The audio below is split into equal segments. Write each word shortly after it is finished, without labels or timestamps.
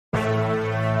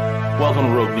Welcome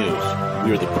to Rogue News.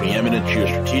 We are the preeminent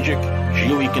geostrategic,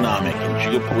 geoeconomic, and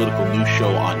geopolitical news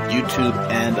show on YouTube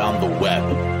and on the web.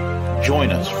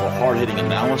 Join us for hard-hitting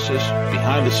analysis,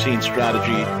 behind-the-scenes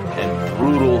strategy, and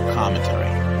brutal commentary.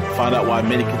 Find out why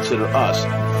many consider us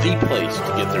the place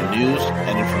to get their news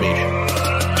and information.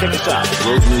 Check us out at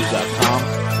roguenews.com.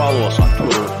 Follow us on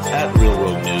Twitter at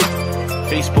RealRogueNews,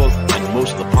 Facebook, and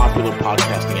most of the popular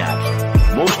podcasting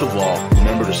apps. Most of all,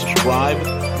 remember to subscribe,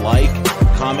 like,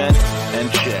 comment,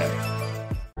 and share.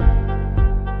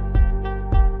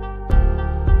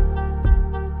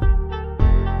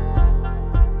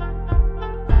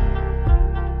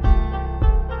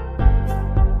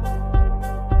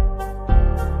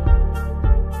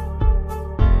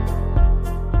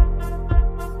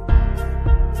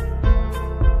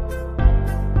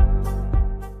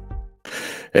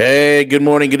 Hey, good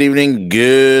morning, good evening,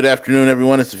 good afternoon,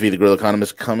 everyone. It's the V, the Guerrilla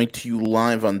Economist, coming to you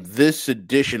live on this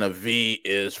edition of V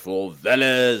is for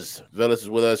Veles. Veles is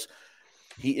with us.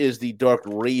 He is the Dark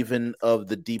Raven of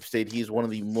the Deep State. He's one of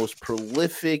the most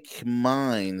prolific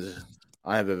minds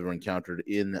I have ever encountered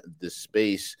in this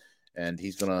space. And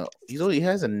he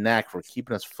has a knack for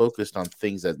keeping us focused on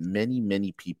things that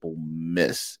many people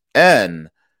miss. And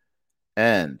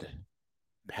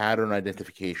pattern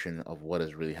identification of what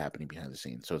is really happening behind the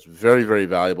scenes. So it's very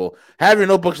valuable. Have your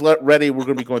notebooks ready. We're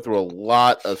going to be going through a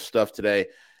lot of stuff today.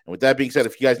 And with that being said,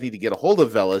 if you guys need to get a hold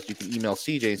of Veles, you can email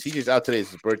CJ. And CJ's out today.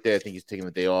 It's his birthday. I think he's taking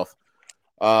the day off.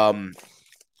 You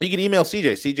can email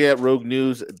CJ at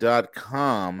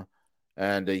roguenews.com,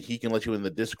 and he can let you in the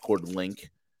Discord link.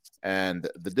 And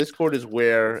the Discord is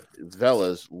where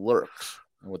Veles lurks.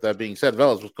 And with that being said,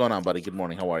 Veles, what's going on, buddy? Good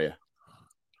morning. How are you?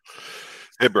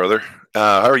 Hey, brother.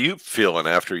 How are you feeling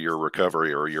after your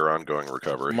recovery or your ongoing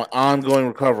recovery? My ongoing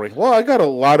recovery. Well, I got a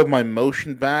lot of my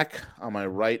motion back on my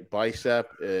right bicep.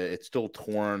 It's still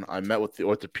torn. I met with the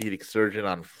orthopedic surgeon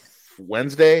on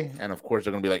Wednesday, and of course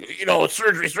they're going to be like, it's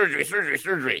surgery.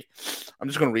 I'm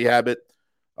just going to rehab it.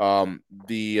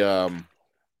 Dude,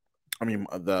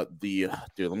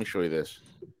 let me show you this.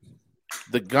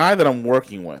 The guy that I'm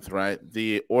working with, right?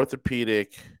 The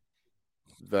orthopedic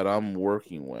that I'm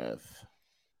working with.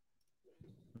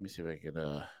 Let me see if I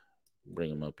can bring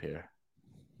him up here.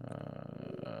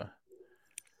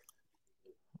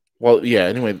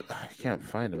 Anyway, I can't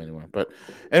find him anywhere. But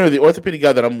anyway, the orthopedic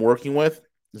guy that I'm working with,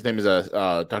 his name is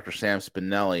Dr. Sam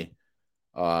Spinelli.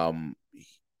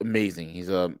 Amazing. He's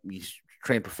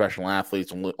trained professional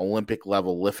athletes, Olympic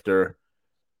level lifter.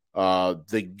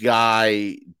 The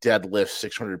guy deadlifts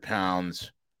 600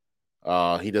 pounds.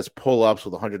 He does pull-ups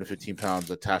with 115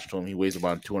 pounds attached to him. He weighs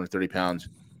about 230 pounds.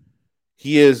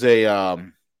 He has a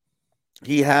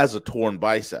torn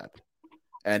bicep,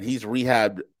 and he's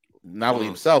rehabbed not only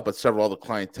himself but several other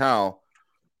clientele,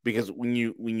 because when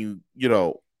you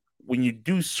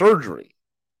do surgery,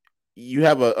 you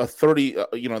have a 30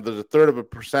 there's a third of a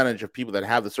percentage of people that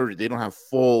have the surgery, they don't have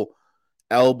full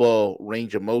elbow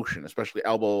range of motion, especially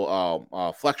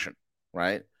elbow flexion,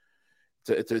 right?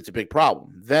 It's a big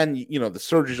problem. Then the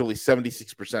surgery is only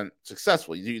 76%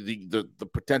 successful. The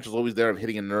potential is always there of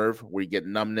hitting a nerve where you get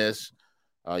numbness.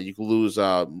 You can lose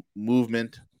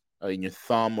movement in your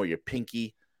thumb or your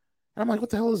pinky. And I'm like,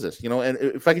 what the hell is this? And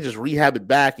if I could just rehab it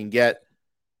back and get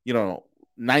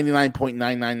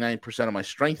 99.999% of my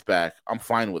strength back, I'm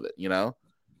fine with it.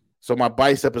 So my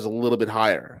bicep is a little bit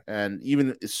higher, and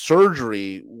even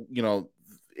surgery,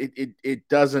 it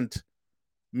doesn't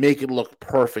make it look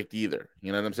perfect either.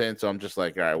 You know what I'm saying? So I'm just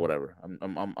like, all right, whatever.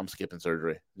 I'm skipping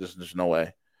surgery. There's no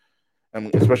way.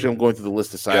 And especially I'm going through the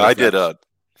list of side effects.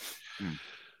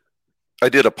 I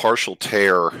did a partial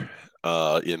tear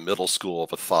in middle school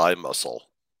of a thigh muscle,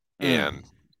 and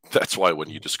that's why when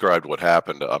you described what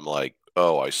happened, I'm like,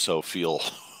 oh, I so feel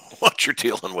what you're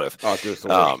dealing with. Oh, dude,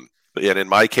 and in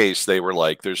my case, they were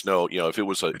like, "There's no, if it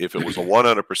was a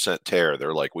 100% tear,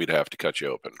 they're like, we'd have to cut you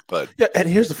open." But yeah, and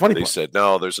here's the funny part. They said,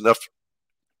 "No, there's enough."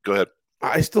 Go ahead.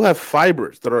 I still have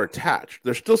fibers that are attached.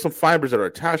 There's still some fibers that are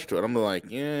attached to it. I'm like,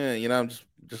 I'm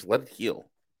just let it heal.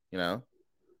 Yeah,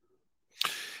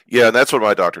 and that's what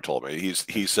my doctor told me.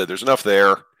 He said there's enough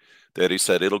there that he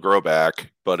said it'll grow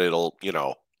back, but it'll,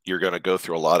 you're going to go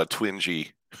through a lot of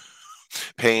twingy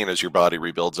pain as your body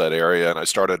rebuilds that area. And I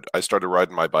started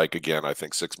riding my bike again, I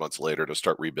think 6 months later, to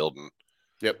start rebuilding.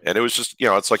 Yep. And it was just,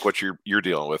 it's like what you're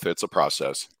dealing with. It's a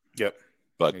process. Yep.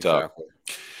 But exactly.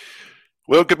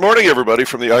 Well, good morning, everybody,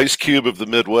 from the ice cube of the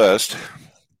Midwest.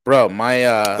 Bro, my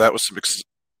that was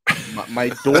my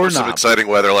doorknob. Some exciting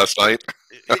weather last night.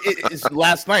 It's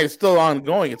last night. It's still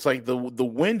ongoing. It's like the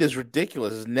wind is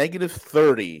ridiculous. It's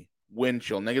 -30 wind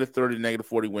chill, -30 to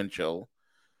 -40 wind chill.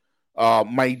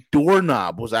 My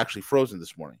doorknob was actually frozen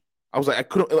this morning. I was like, I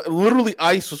couldn't. Literally,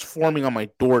 ice was forming on my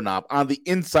doorknob on the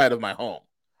inside of my home.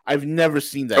 I've never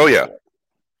seen that. Oh before. yeah.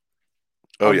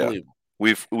 Oh yeah.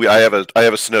 I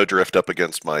have a snowdrift up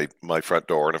against my front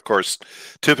door, and of course,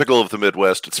 typical of the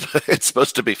Midwest, it's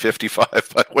supposed to be 55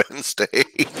 by Wednesday.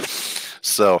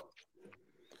 So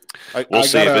we'll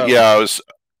see. But yeah,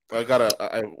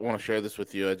 I want to share this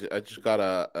with you. I just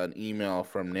got an email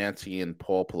from Nancy and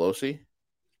Paul Pelosi.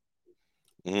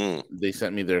 They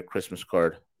sent me their Christmas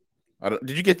card.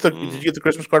 Did you get the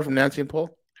Christmas card from Nancy and Paul?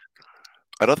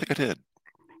 I don't think I did.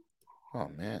 Oh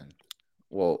man.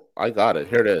 Well, I got it.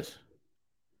 Here it is.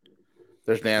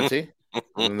 There's Nancy,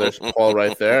 and there's Paul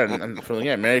right there, and from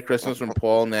Merry Christmas from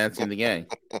Paul, Nancy, and the gang.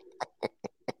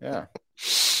 Yeah.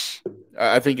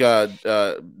 I think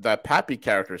that Pappy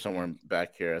character somewhere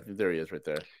back here. I think there he is, right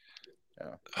there.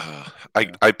 Yeah.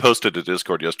 I posted to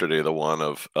Discord yesterday the one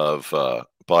of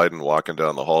Biden walking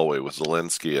down the hallway with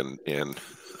Zelensky and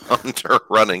Hunter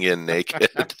running in naked.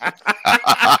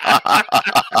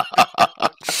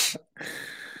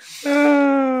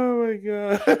 Oh my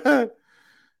god,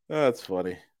 that's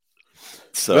funny.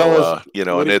 So Veles,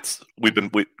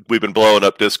 and we've been blowing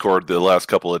up Discord the last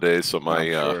couple of days. So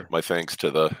my thanks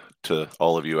to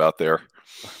all of you out there.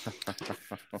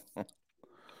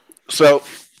 So I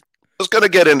was going to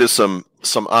get into some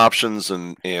options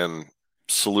and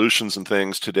solutions and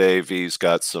things today. V's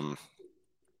got some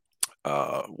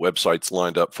websites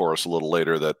lined up for us a little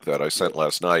later that I sent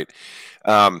last night.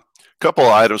 Couple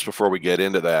of items before we get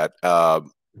into that.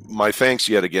 My thanks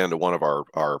yet again to one of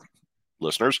our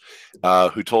listeners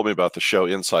who told me about the show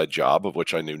Inside Job, of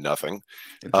which I knew nothing.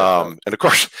 And of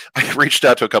course, I reached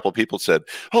out to a couple of people and said,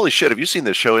 holy shit, have you seen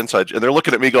this show Inside? And they're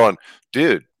looking at me going,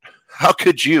 dude, how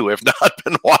could you have not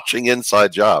been watching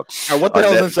Inside Job? Now, what the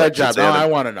hell is Inside Job? Now I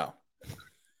want to know.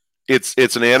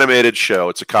 It's an animated show.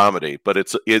 It's a comedy, but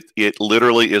it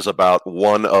literally is about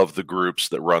one of the groups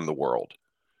that run the world.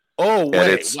 Oh,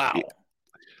 wait, wow.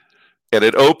 And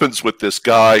it opens with this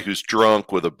guy who's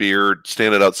drunk with a beard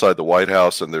standing outside the White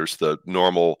House, and there's the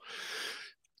normal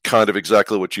kind of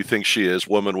exactly what you think she is,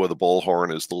 woman with a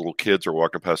bullhorn, as the little kids are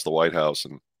walking past the White House.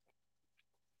 And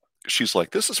she's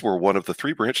like, this is where one of the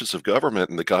three branches of government.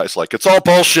 And the guy's like, it's all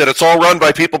bullshit. It's all run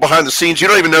by people behind the scenes. You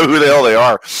don't even know who the hell they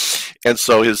are. And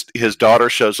so his daughter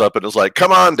shows up and is like,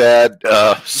 come on, Dad.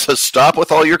 So stop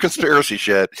with all your conspiracy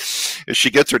shit. And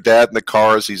she gets her dad in the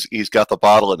car as he's got the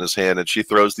bottle in his hand, and she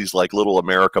throws these like little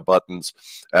America buttons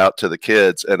out to the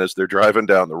kids. And as they're driving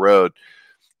down the road,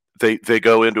 they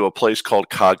go into a place called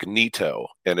Cognito,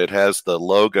 and it has the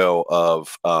logo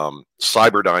of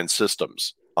Cyberdyne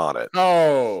Systems on it.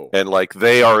 Oh, and like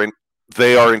they are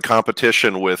in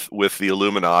competition with the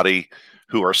Illuminati,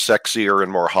 who are sexier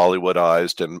and more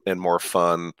Hollywoodized and more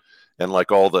fun, and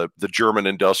like all the German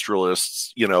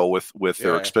industrialists, with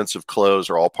their expensive clothes,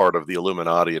 are all part of the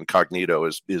Illuminati, and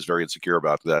Cognito is very insecure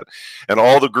about that. And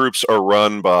all the groups are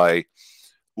run by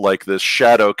like this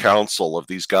shadow council of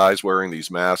these guys wearing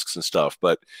these masks and stuff.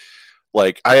 But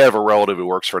like, I have a relative who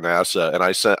works for NASA, and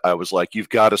I was like, you've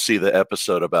got to see the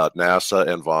episode about NASA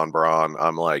and von Braun.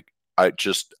 I'm like, I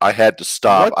had to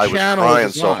stop. I was crying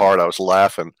so hard. I was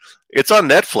laughing. It's on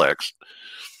Netflix.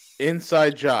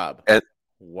 Inside Job.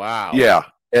 Wow. Yeah.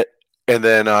 And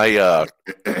then I,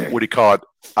 what do you call it?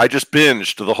 I just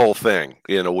binged the whole thing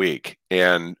in a week.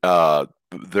 And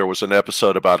there was an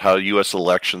episode about how U.S.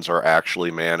 elections are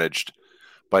actually managed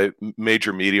by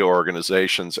major media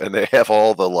organizations, and they have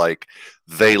all the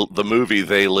the movie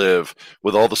They Live,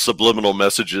 with all the subliminal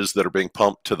messages that are being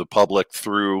pumped to the public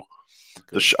through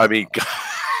the I mean,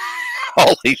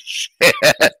 holy shit!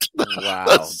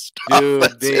 Wow,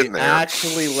 dude, they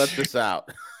actually let this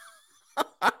out.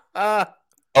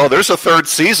 Oh, there's a third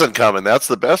season coming. That's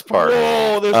the best part.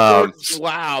 Whoa,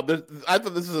 wow! I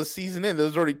thought this was a season in.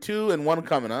 There's already 2 and 1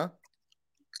 coming, huh?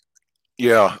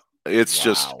 Yeah. It's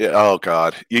just, oh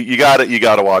God, you got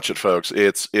to watch it, folks.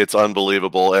 It's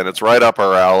unbelievable, and it's right up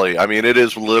our alley. I mean, it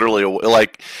is literally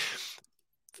like,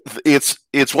 it's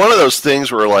one of those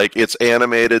things where like it's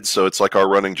animated, so it's like our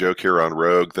running joke here on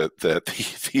Rogue that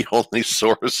the only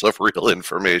source of real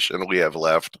information we have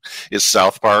left is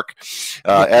South Park.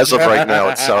 As of right now,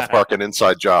 it's South Park and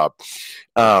Inside Job.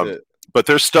 But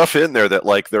there's stuff in there that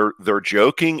like they're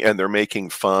joking and they're making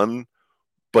fun.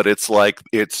 But it's like,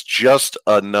 it's just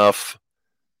enough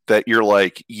that you're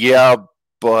like, yeah,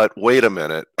 but wait a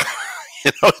minute.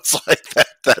 It's like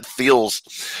that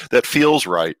feels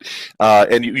right.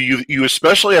 And you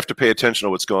especially have to pay attention to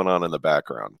what's going on in the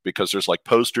background, because there's like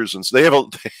posters, and they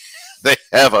they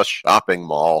have a shopping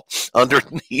mall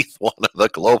underneath one of the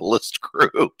globalist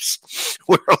groups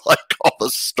where like all the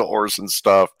stores and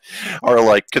stuff are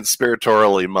like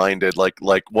conspiratorially minded. Like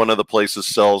one of the places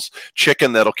sells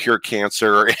chicken that'll cure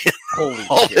cancer and Holy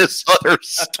all shit. this other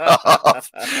stuff.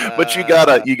 But you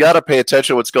gotta pay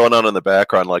attention to what's going on in the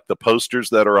background, like the posters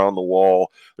that are on the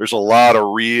wall. There's a lot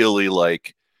of really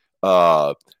like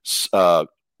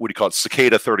what do you call it,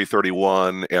 Cicada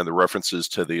 3031, and the references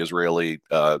to the Israeli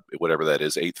whatever that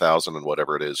is, 8,000 and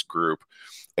whatever it is group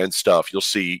and stuff. You'll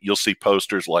see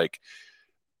posters like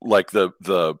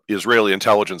the Israeli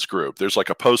intelligence group. There's like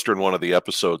a poster in one of the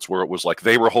episodes where it was like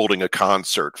they were holding a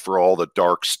concert for all the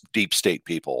dark deep state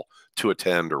people to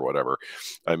attend or whatever.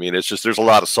 I mean, it's just, there's a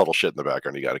lot of subtle shit in the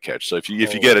background you got to catch. So if you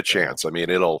get a chance, I mean,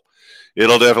 it'll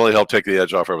definitely help take the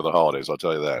edge off over the holidays. I'll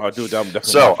tell you that. I'll do it. I'm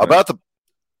definitely so about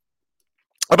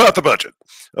the budget.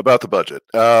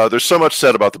 There's so much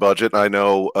said about the budget. I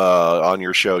know on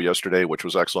your show yesterday, which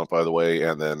was excellent, by the way,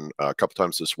 and then a couple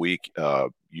times this week,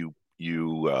 you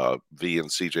V and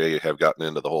CJ have gotten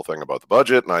into the whole thing about the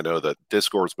budget, and I know that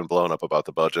Discord's been blown up about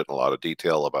the budget and a lot of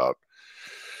detail about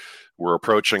we're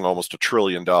approaching almost $1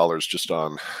 trillion just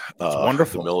on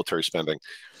the military spending.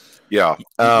 Yeah.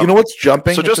 You know what's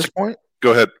jumping at this point?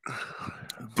 Go ahead.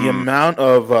 The amount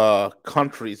of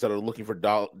countries that are looking for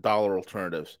dollar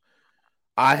alternatives,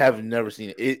 I have never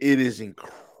seen it. It is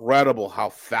incredible how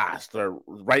fast they're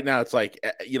right now. It's like,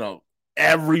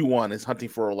 everyone is hunting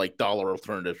for like dollar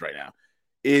alternatives right now.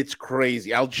 It's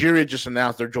crazy. Algeria just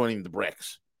announced they're joining the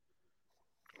BRICS.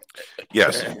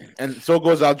 Yes, and so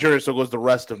goes Algeria. So goes the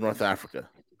rest of North Africa.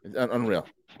 It's unreal.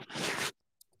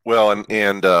 Well,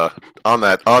 and on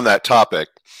that topic,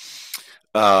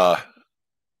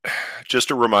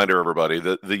 just a reminder, everybody,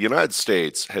 that the United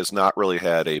States has not really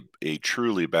had a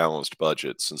truly balanced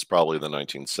budget since probably the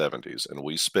 1970s, and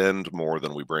we spend more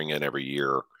than we bring in every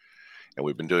year, and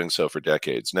we've been doing so for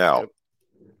decades now.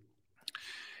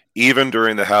 Even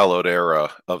during the hallowed era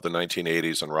of the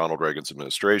 1980s and Ronald Reagan's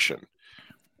administration,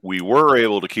 we were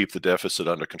able to keep the deficit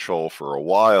under control for a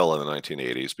while in the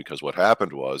 1980s because what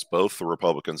happened was both the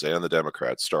Republicans and the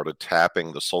Democrats started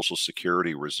tapping the Social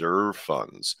Security reserve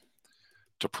funds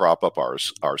to prop up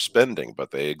our spending,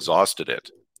 but they exhausted it.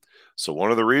 So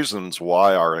one of the reasons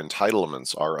why our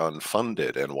entitlements are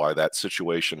unfunded and why that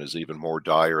situation is even more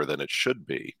dire than it should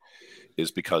be is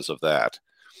because of that.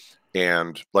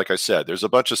 And like I said, there's a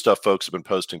bunch of stuff folks have been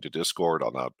posting to Discord.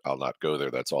 I'll not go there.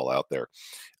 That's all out there.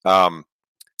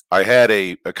 I had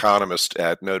a economist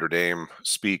at Notre Dame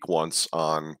speak once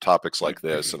on topics like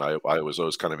this, and I was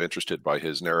always kind of interested by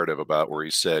his narrative about where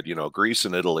he said, Greece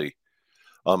and Italy,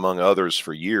 among others,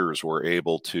 for years were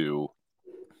able to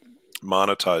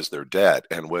monetize their debt.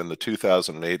 And when the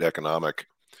 2008 economic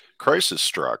crisis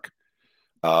struck,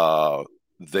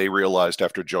 they realized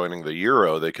after joining the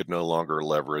euro, they could no longer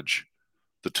leverage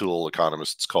the tool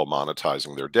economists call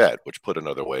monetizing their debt, which put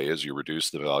another way is you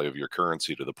reduce the value of your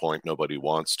currency to the point nobody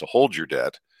wants to hold your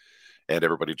debt. And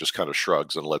everybody just kind of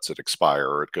shrugs and lets it expire,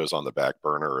 or it goes on the back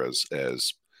burner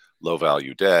as low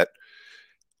value debt.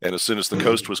 And as soon as the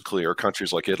coast was clear,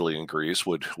 countries like Italy and Greece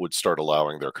would start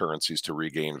allowing their currencies to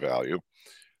regain value.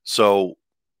 So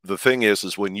the thing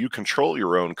is when you control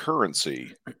your own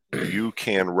currency, you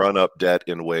can run up debt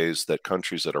in ways that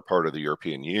countries that are part of the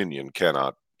European Union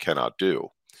cannot do.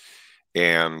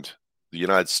 And the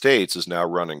United States is now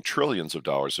running trillions of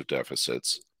dollars of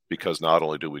deficits because not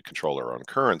only do we control our own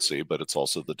currency, but it's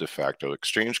also the de facto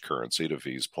exchange currency, to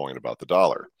V's point about the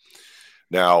dollar.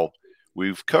 Now,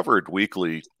 we've covered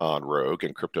weekly on Rogue,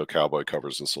 and Crypto Cowboy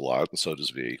covers this a lot, and so does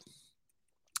V.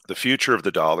 The future of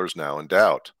the dollar is now in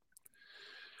doubt.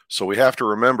 So we have to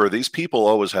remember these people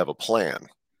always have a plan.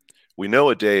 We know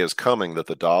a day is coming that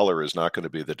the dollar is not going to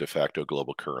be the de facto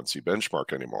global currency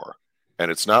benchmark anymore. And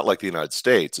it's not like the United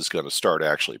States is going to start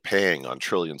actually paying on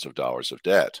trillions of dollars of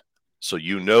debt. So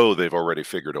they've already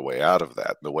figured a way out of that.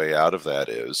 And the way out of that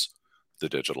is the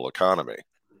digital economy.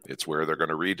 It's where they're going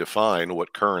to redefine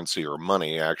what currency or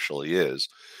money actually is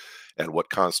and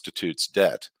what constitutes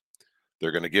debt.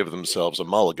 They're going to give themselves a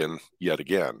mulligan yet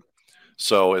again.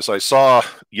 So as I saw,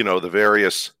 the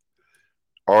various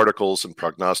articles and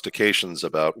prognostications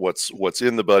about what's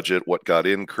in the budget, what got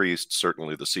increased,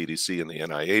 certainly the CDC and the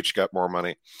NIH got more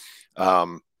money.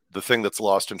 The thing that's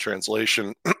lost in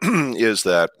translation is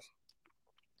that,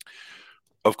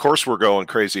 of course, we're going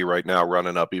crazy right now,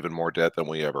 running up even more debt than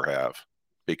we ever have,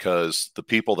 because the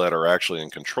people that are actually in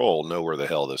control know where the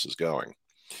hell this is going.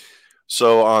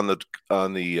 So on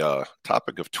the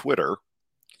topic of Twitter,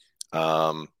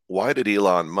 why did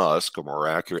Elon Musk, or more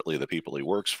accurately, the people he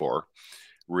works for,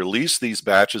 release these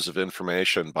batches of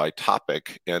information by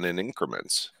topic and in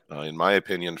increments. In my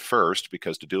opinion, first,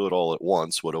 because to do it all at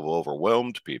once would have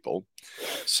overwhelmed people.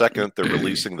 Second, they're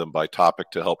releasing them by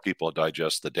topic to help people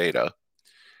digest the data.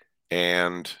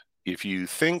 And if you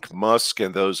think Musk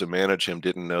and those who manage him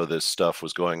didn't know this stuff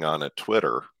was going on at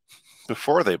Twitter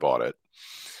before they bought it,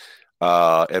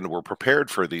 and were prepared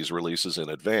for these releases in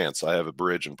advance, I have a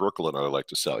bridge in Brooklyn I'd like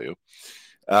to sell you.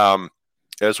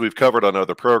 As we've covered on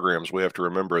other programs, we have to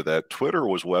remember that Twitter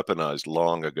was weaponized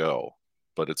long ago,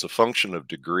 but it's a function of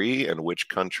degree and which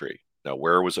country. Now,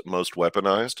 where was it most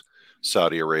weaponized?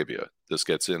 Saudi Arabia. This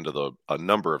gets into a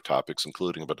number of topics,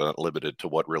 including but not limited to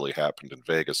what really happened in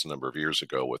Vegas a number of years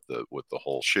ago with the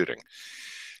whole shooting.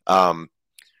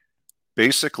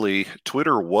 Basically,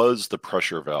 Twitter was the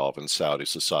pressure valve in Saudi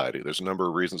society. There's a number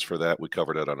of reasons for that. We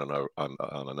covered it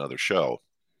on another show.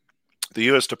 The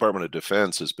U.S. Department of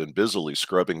Defense has been busily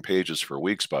scrubbing pages for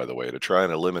weeks, by the way, to try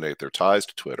and eliminate their ties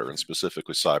to Twitter and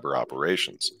specifically cyber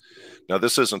operations. Now,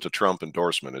 this isn't a Trump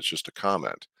endorsement. It's just a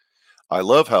comment. I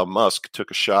love how Musk took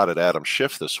a shot at Adam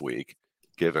Schiff this week,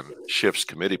 given Schiff's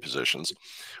committee positions,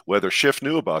 whether Schiff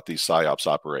knew about these PSYOPs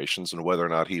operations and whether or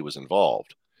not he was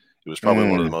involved. It was probably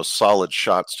one of the most solid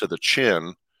shots to the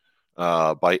chin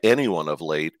by anyone of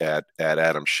late at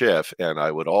Adam Schiff. And I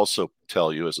would also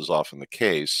tell you, as is often the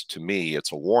case, to me,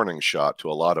 it's a warning shot to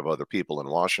a lot of other people in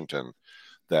Washington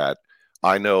that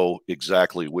I know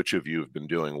exactly which of you have been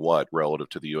doing what relative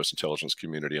to the U.S. intelligence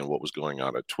community and what was going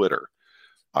on at Twitter.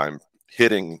 I'm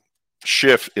hitting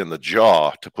Schiff in the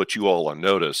jaw to put you all on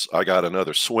notice. I got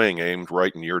another swing aimed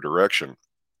right in your direction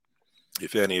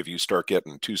if any of you start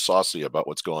getting too saucy about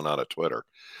what's going on at Twitter.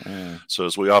 So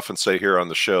as we often say here on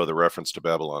the show, the reference to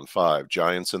Babylon 5,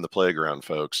 giants in the playground,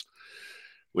 folks.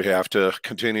 We have to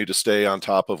continue to stay on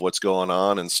top of what's going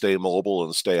on and stay mobile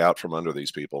and stay out from under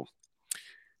these people.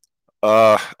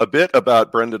 A bit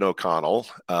about Brendan O'Connell.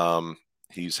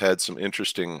 He's had some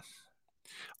interesting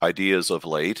ideas of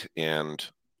late, and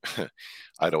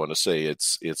I don't want to say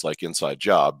it's like inside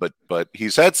job, but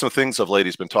he's had some things of late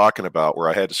he's been talking about where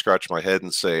I had to scratch my head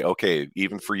and say, okay,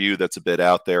 even for you, that's a bit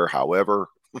out there. However,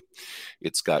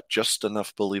 it's got just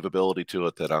enough believability to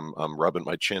it that I'm rubbing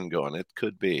my chin going, it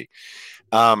could be.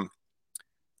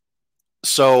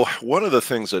 So one of the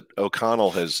things that O'Connell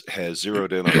has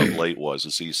zeroed in on of late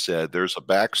is he said there's a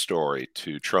backstory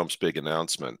to Trump's big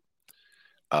announcement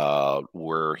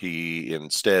where he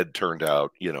instead turned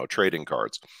out, trading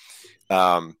cards.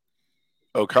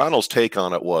 O'Connell's take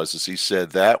on it is he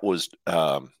said that was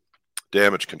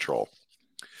damage control.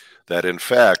 That in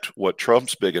fact, what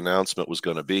Trump's big announcement was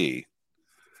going to be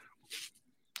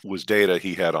was data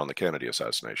he had on the Kennedy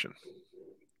assassination.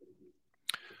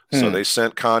 So they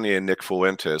sent Kanye and Nick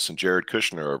Fuentes and Jared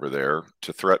Kushner over there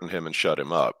to threaten him and shut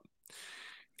him up.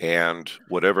 And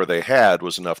whatever they had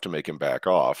was enough to make him back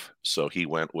off. So he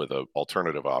went with an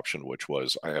alternative option, which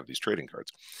was, I have these trading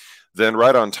cards. Then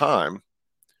right on time,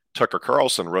 Tucker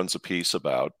Carlson runs a piece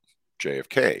about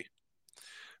JFK.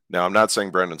 Now, I'm not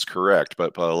saying Brendan's correct,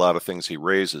 but a lot of things he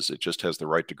raises, it just has the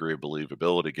right degree of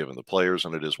believability given the players,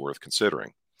 and it is worth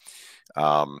considering.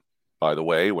 By the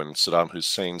way, when Saddam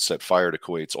Hussein set fire to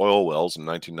Kuwait's oil wells in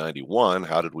 1991,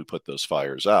 how did we put those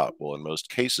fires out? Well, in most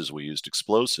cases, we used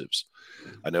explosives.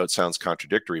 I know it sounds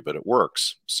contradictory, but it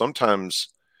works. Sometimes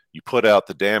you put out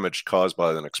the damage caused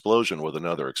by an explosion with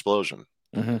another explosion.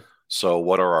 Mm-hmm. So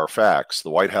what are our facts? The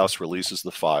White House releases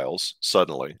the files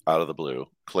suddenly, out of the blue,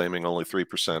 claiming only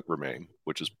 3% remain,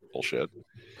 which is bullshit.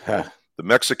 The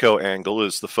Mexico angle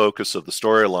is the focus of the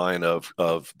storyline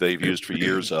of they've used for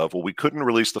years of, well, we couldn't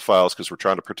release the files because we're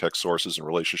trying to protect sources and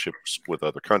relationships with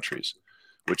other countries,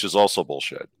 which is also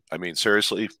bullshit. I mean,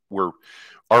 seriously,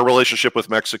 our relationship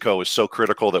with Mexico is so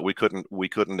critical that we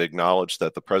couldn't acknowledge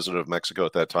that the president of Mexico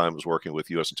at that time was working with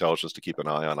U.S. intelligence to keep an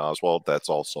eye on Oswald. That's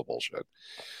also bullshit.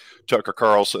 Tucker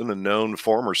Carlson, a known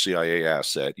former CIA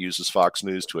asset, uses Fox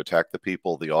News to attack the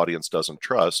people the audience doesn't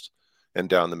trust, and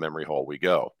down the memory hole we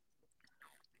go.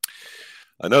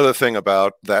 Another thing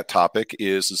about that topic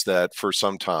is that for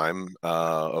some time,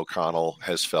 O'Connell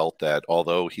has felt that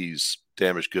although he's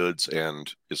damaged goods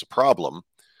and is a problem,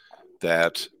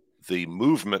 that the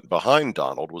movement behind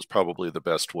Donald was probably the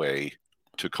best way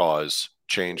to cause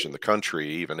change in the country,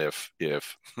 even if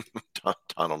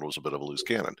Donald was a bit of a loose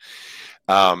cannon.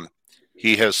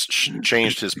 He has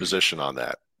changed his position on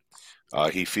that.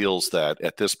 He feels that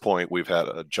at this point we've had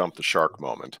a jump the shark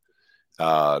moment.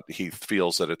 He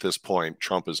feels that at this point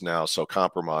Trump is now so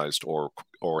compromised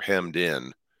or hemmed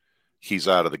in, he's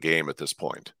out of the game at this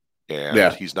point.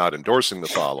 And he's not endorsing the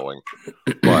following.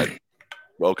 But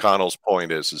O'Connell's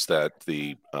point is that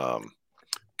the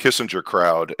Kissinger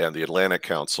crowd and the Atlantic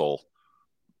Council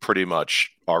pretty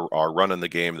much are running the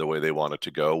game the way they want it to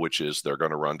go, which is they're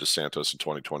going to run DeSantis in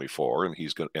 2024, and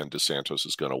DeSantis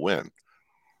is going to win.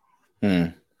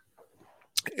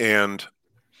 And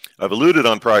I've alluded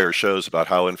on prior shows about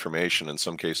how information, in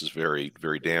some cases very,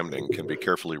 very damning, can be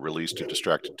carefully released to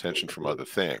distract attention from other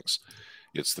things.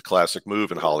 It's the classic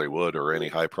move in Hollywood or any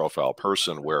high-profile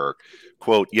person where,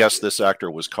 quote, yes, this actor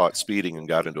was caught speeding and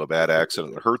got into a bad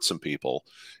accident and hurt some people,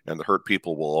 and the hurt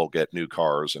people will all get new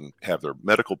cars and have their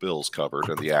medical bills covered,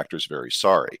 and the actor's very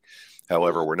sorry.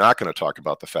 However, we're not going to talk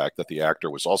about the fact that the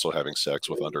actor was also having sex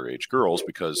with underage girls,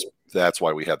 because that's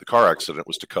why we had the car accident,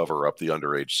 was to cover up the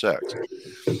underage sex.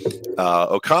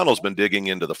 O'Connell's been digging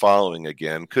into the following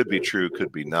again. Could be true,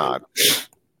 could be not.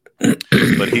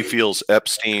 But he feels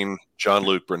Epstein,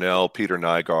 Jean-Luc Brunel, Peter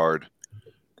Nygaard,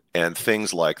 and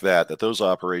things like that those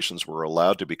operations were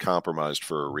allowed to be compromised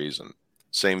for a reason.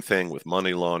 Same thing with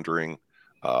money laundering.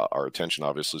 Our attention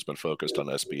obviously has been focused on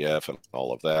SBF and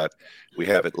all of that. We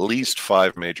have at least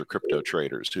 5 major crypto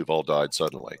traders who've all died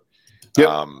suddenly.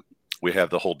 Yep. We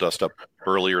have the whole dust up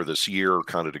earlier this year,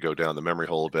 kind of to go down the memory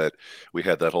hole a bit. We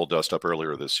had that whole dust up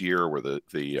earlier this year where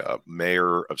the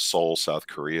mayor of Seoul, South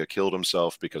Korea, killed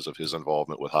himself because of his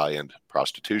involvement with high-end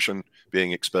prostitution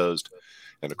being exposed.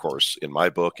 And of course, in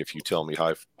my book, if you tell me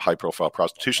high-profile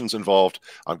prostitution's involved,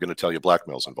 I'm going to tell you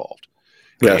blackmail's involved.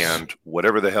 Yes. And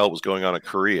whatever the hell was going on in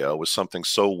Korea was something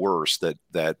so worse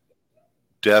that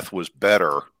death was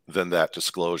better than that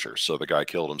disclosure. So the guy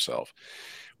killed himself.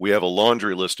 We have a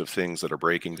laundry list of things that are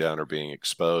breaking down or being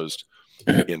exposed.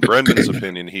 In Brendan's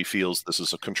opinion, he feels this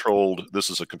is a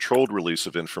controlled release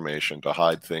of information to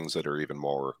hide things that are even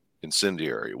more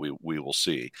incendiary. We will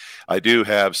see. I do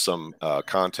have some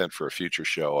content for a future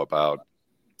show about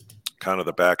kind of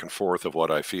the back and forth of what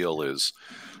I feel is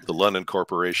the London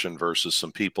Corporation versus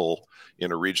some people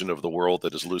in a region of the world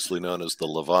that is loosely known as the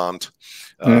Levant.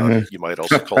 You might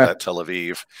also call that Tel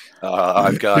Aviv.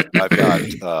 I've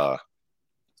got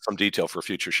some detail for a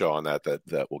future show on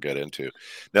that we'll get into.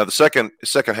 Now, the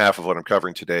second half of what I'm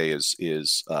covering today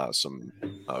is some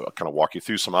kind of walk you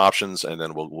through some options, and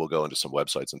then we'll go into some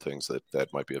websites and things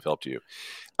that might be of help to you.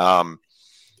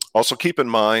 Also, keep in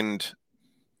mind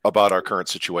about our current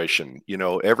situation. You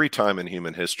know, every time in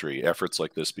human history efforts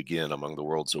like this begin among the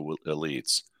world's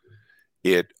elites,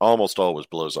 it almost always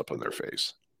blows up in their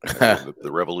face.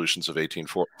 The revolutions of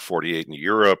 1848 in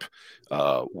Europe,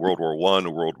 World War I,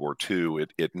 World War II,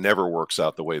 it never works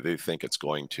out the way they think it's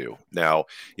going to. Now,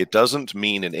 it doesn't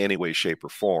mean in any way, shape, or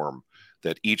form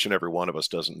that each and every one of us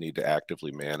doesn't need to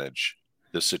actively manage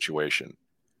this situation.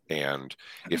 And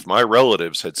if my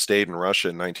relatives had stayed in Russia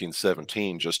in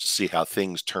 1917 just to see how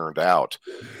things turned out,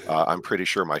 I'm pretty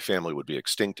sure my family would be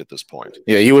extinct at this point.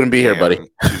 Yeah, you wouldn't be here, buddy.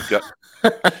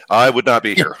 I would not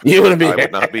be here. You wouldn't be here. I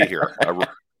would not be here.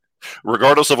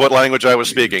 Regardless of what language I was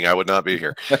speaking, I would not be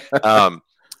here. And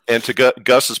to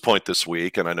Gus's point this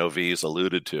week, and I know V's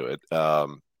alluded to it,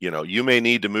 you may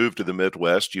need to move to the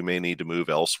Midwest. You may need to move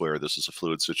elsewhere. This is a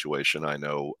fluid situation. I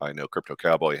know Crypto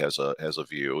Cowboy has a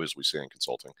view, as we say in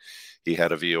consulting. He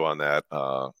had a view on that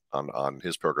on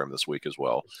his program this week as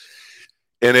well.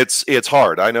 And it's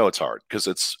hard. I know it's hard because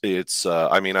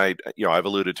I've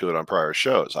alluded to it on prior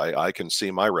shows. I can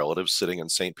see my relatives sitting in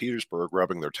St. Petersburg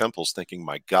rubbing their temples thinking,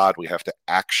 my God, we have to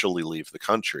actually leave the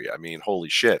country. I mean, holy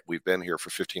shit, we've been here for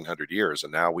 1,500 years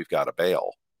and now we've got to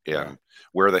bail. And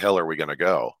where the hell are we going to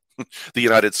go? The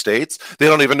United States? They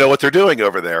don't even know what they're doing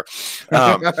over there.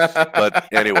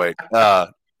 But anyway,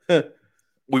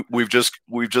 we've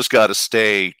just got to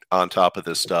stay on top of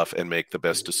this stuff and make the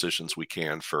best decisions we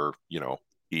can for,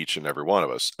 each and every one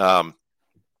of us.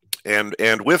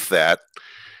 And with that,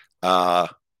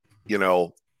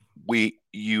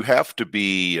 you have to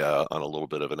be on a little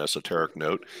bit of an esoteric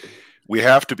note. We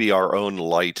have to be our own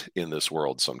light in this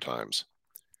world sometimes.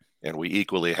 And we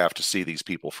equally have to see these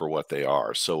people for what they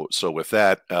are. So with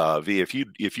that, V,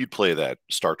 if you'd play that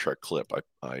Star Trek clip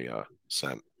I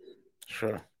sent.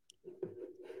 Sure.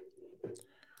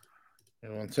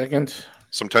 In 1 second.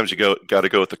 Sometimes you got to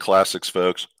go with the classics,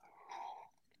 folks.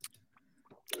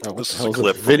 This is a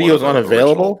clip. Video's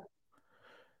unavailable.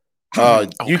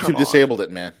 YouTube disabled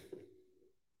it, man.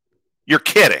 You're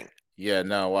kidding. Yeah,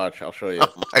 no, watch. I'll show you.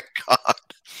 Oh my God,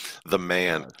 the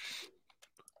man.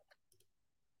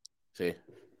 See,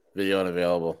 video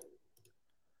unavailable.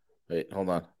 Wait, hold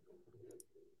on.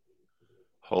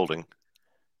 Holding.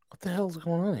 What the hell's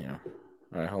going on here?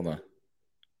 All right, hold on.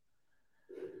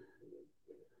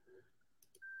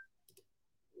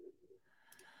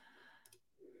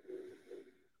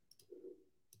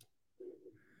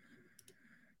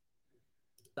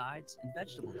 sides, and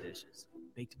vegetable dishes,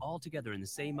 baked all together in the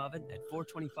same oven at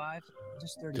 425 in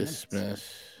just 30 minutes.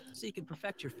 So you can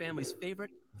perfect your family's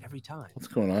favorite every time. What's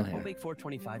going on here? We'll bake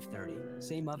 425 30,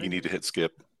 same oven. You need to hit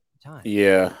skip. Time.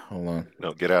 Yeah, hold on.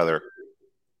 No, get out of there.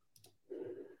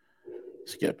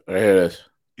 Skip. Right, here it is.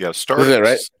 Yeah, This is it,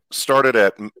 right? started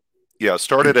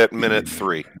at minute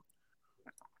 3.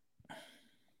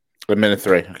 A minute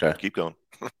 3. Okay. Keep going.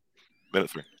 Minute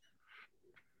 3.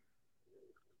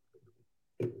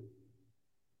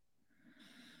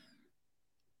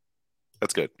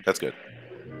 That's good. That's good.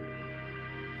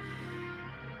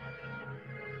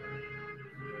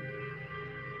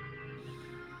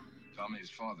 Tommy's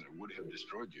father would have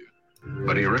destroyed you,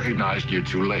 but he recognized you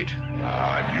too late.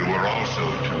 And you were also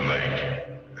too late.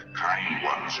 The kind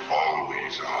ones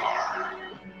always are.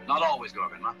 Not always,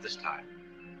 Gorgon. Not this time.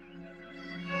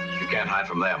 You can't hide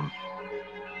from them.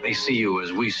 They see you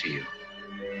as we see you.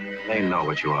 They know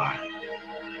what you are.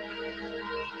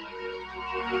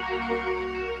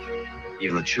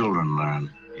 Even the children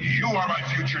learn. You are my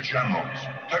future generals.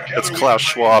 That's Klaus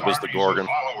Schwab as the Gorgon.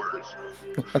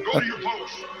 Go to your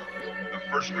post. The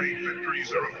first great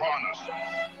victories are upon us.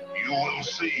 You will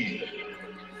see.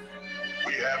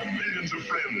 We have millions of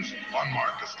friends on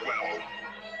Marcus 12.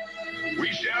 We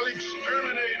shall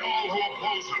exterminate all who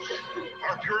oppose us.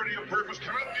 Our purity of purpose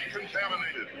cannot be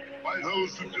contaminated by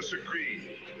those who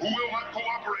disagree, who will not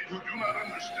cooperate, who do not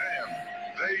understand.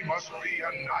 They must be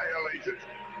annihilated.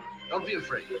 Don't be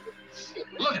afraid.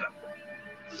 Look at him.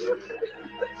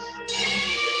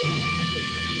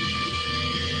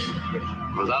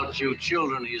 Without you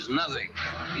children, he's nothing.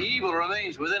 The evil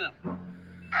remains within him.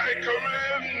 I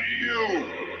command you.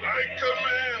 I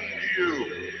command you.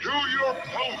 Do your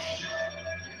post.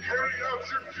 Carry out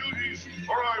your duties,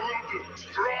 or I will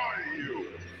destroy you.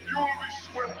 You will be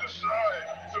swept aside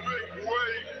to make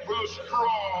way for the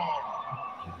strong.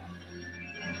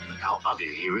 Look how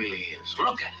ugly he really is.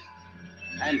 Look at him.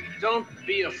 And don't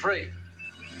be afraid.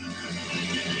 Death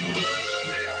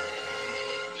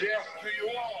to you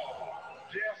all.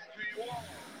 Death to you all.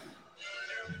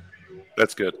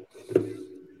 That's good.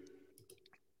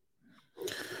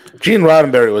 Gene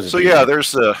Roddenberry was. So yeah,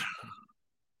 there's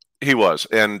he was,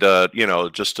 and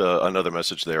just another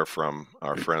message there from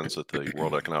our friends at the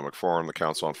World Economic Forum, the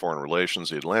Council on Foreign Relations,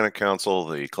 the Atlantic Council,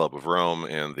 the Club of Rome,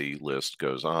 and the list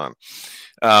goes on.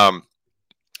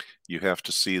 You have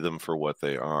to see them for what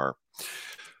they are.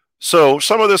 So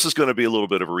some of this is going to be a little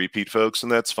bit of a repeat, folks,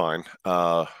 and that's fine.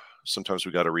 Sometimes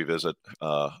we got to revisit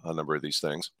a number of these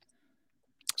things.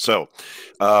 So,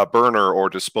 burner or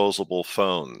disposable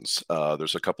phones.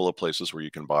 There's a couple of places where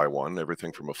you can buy one,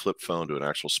 everything from a flip phone to an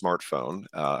actual smartphone.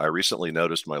 I recently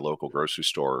noticed my local grocery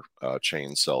store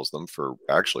chain sells them for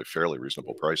actually fairly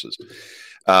reasonable prices.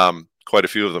 Quite a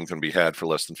few of them can be had for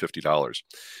less than $50.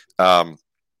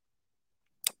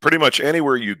 Pretty much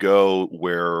anywhere you go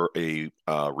where a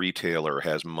retailer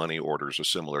has money orders or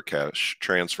similar cash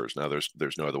transfers. Now,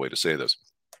 there's no other way to say this.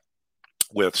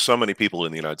 With so many people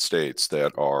in the United States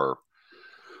that are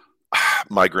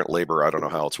migrant labor, I don't know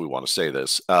how else we want to say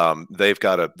this. They've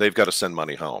got to send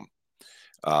money home,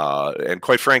 and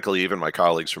quite frankly, even my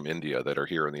colleagues from India that are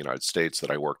here in the United States that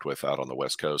I worked with out on the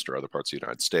West Coast or other parts of the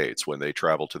United States, when they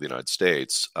travel to the United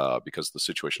States, because of the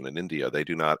situation in India, they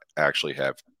do not actually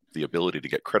have the ability to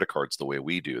get credit cards the way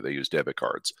we do. They use debit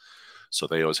cards, so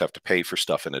they always have to pay for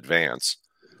stuff in advance.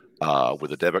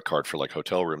 With a debit card for like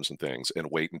hotel rooms and things, and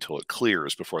wait until it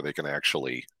clears before they can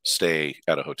actually stay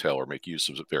at a hotel or make use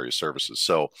of various services.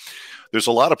 So there's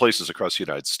a lot of places across the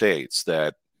United States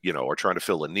that, are trying to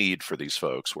fill a need for these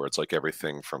folks, where it's like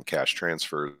everything from cash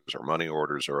transfers or money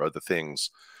orders or other things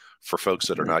for folks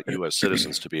that are not U.S.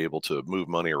 citizens to be able to move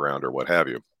money around or what have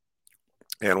you.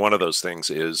 And one of those things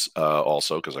is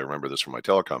also, because I remember this from my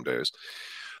telecom days,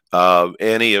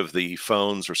 any of the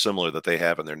phones or similar that they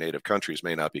have in their native countries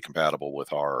may not be compatible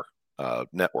with our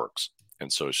networks.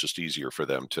 And so it's just easier for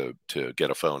them to get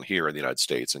a phone here in the United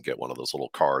States and get one of those little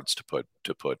cards to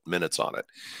put minutes on it.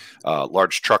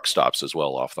 Large truck stops as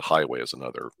well off the highway is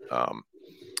another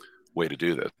way to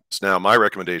do this. Now, my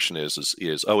recommendation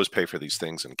is always pay for these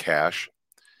things in cash.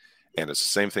 And it's the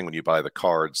same thing when you buy the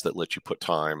cards that let you put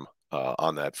time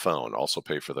on that phone. Also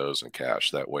pay for those in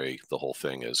cash. That way the whole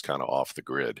thing is kind of off the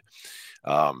grid.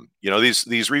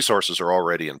 These resources are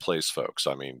already in place, folks.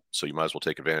 I mean, so you might as well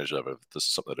take advantage of it if this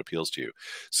is something that appeals to you.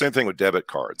 Same thing with debit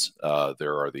cards.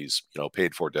 There are these,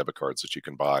 paid for debit cards that you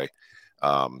can buy.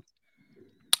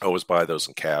 Always buy those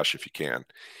in cash if you can.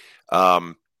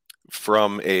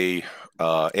 From a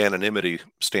anonymity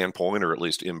standpoint, or at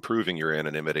least improving your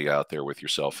anonymity out there with your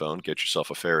cell phone, get yourself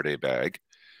a Faraday bag.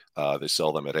 They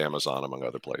sell them at Amazon, among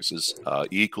other places.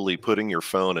 Equally, putting your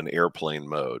phone in airplane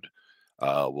mode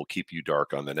will keep you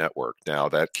dark on the network. Now,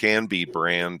 that can be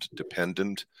brand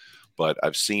dependent, but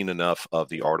I've seen enough of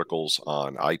the articles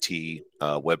on IT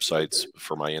websites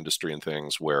for my industry and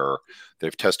things where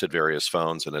they've tested various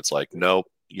phones, and it's like, nope,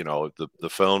 the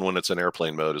phone when it's in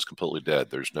airplane mode is completely dead.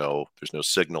 There's no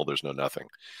signal. There's no nothing.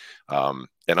 And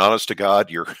honest to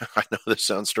God, I know this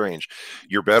sounds strange.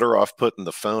 You're better off putting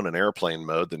the phone in airplane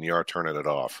mode than you are turning it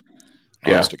off.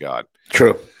 Honest to God.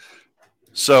 True.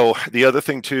 So the other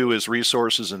thing too is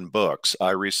resources and books.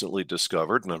 I recently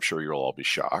discovered, and I'm sure you'll all be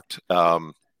shocked,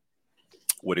 that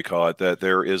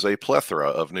there is a plethora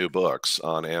of new books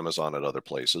on Amazon and other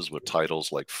places with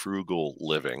titles like Frugal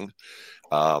Living.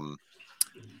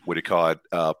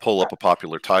 Pull up a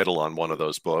popular title on one of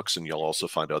those books, and you'll also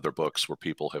find other books where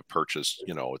people have purchased,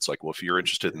 it's like, well, if you're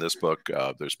interested in this book,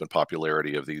 there's been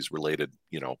popularity of these related,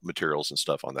 materials and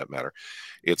stuff on that matter.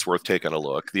 It's worth taking a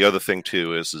look. The other thing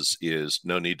too is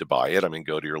no need to buy it. I mean,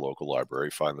 go to your local library,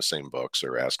 find the same books,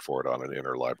 or ask for it on an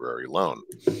interlibrary loan.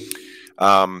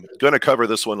 Going to cover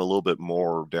this one a little bit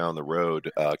more down the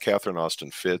road. Catherine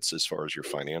Austin Fitz, as far as your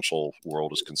financial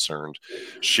world is concerned,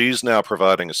 she's now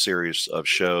providing a series of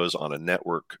shows on a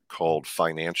network called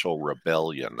Financial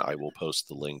Rebellion. I will post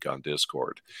the link on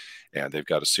Discord. And they've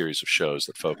got a series of shows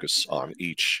that focus on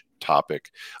each topic.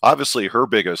 Obviously, her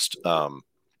biggest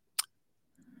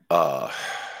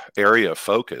area of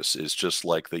focus is just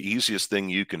like the easiest thing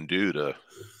you can do to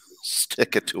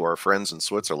stick it to our friends in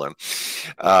Switzerland,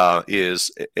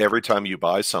 is every time you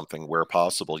buy something, where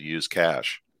possible, use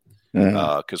cash.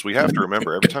 Because we have to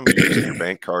remember, every time you're using your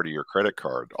bank card or your credit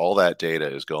card, all that data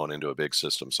is going into a big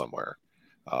system somewhere.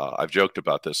 I've joked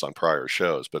about this on prior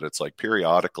shows, but it's like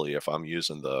periodically, if I'm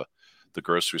using the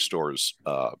grocery store's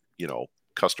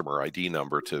customer ID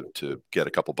number to get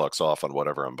a couple bucks off on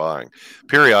whatever I'm buying,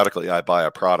 periodically I buy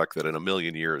a product that in a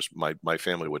million years my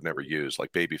family would never use,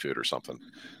 like baby food or something,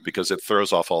 because it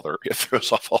throws off all their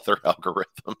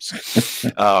algorithms.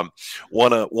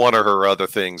 One of her other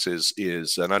things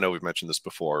is, and I know we've mentioned this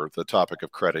before, the topic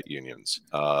of credit unions.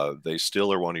 They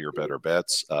still are one of your better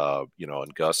bets.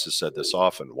 And Gus has said this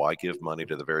often: why give money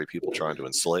to the very people trying to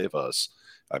enslave us?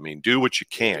 I mean, do what you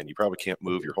can. You probably can't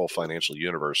move your whole financial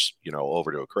universe,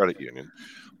 over to a credit union,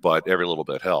 but every little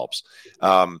bit helps.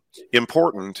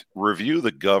 Important, review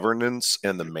the governance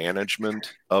and the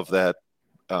management of that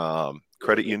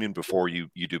credit union before you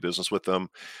do business with them.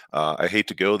 I hate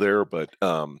to go there, but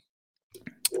in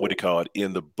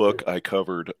the book I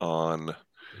covered on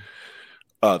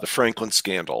the Franklin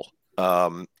scandal,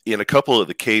 in a couple of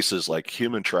the cases like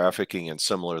human trafficking and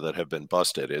similar that have been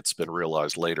busted, it's been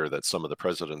realized later that some of the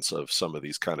presidents of some of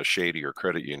these kind of shadier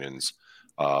credit unions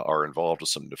are involved with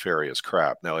some nefarious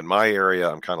crap. Now, in my area,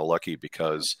 I'm kind of lucky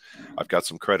because I've got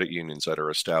some credit unions that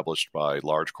are established by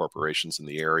large corporations in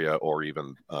the area or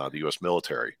even the U.S.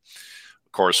 military.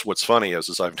 Of course, what's funny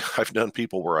is I've known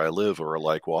people where I live who are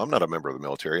like, well, I'm not a member of the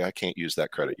military. I can't use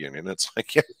that credit union. It's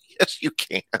like, yeah, yes, you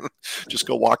can. Just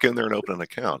go walk in there and open an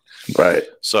account. Right.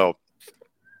 So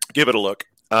give it a look.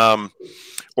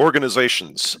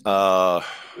 Organizations.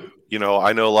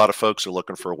 I know a lot of folks are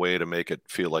looking for a way to make it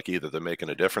feel like either they're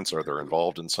making a difference or they're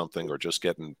involved in something or just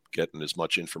getting as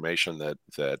much information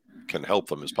that can help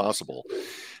them as possible.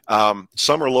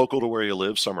 Some are local to where you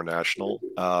live, some are national.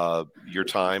 Your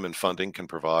time and funding can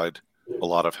provide a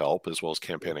lot of help, as well as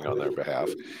campaigning on their behalf.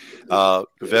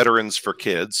 Veterans for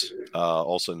Kids,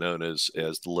 also known as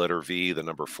the letter V, the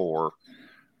number 4,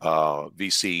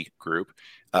 VC group.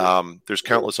 There's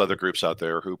countless other groups out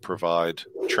there who provide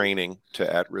training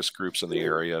to at-risk groups in the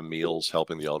area, meals,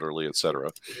 helping the elderly,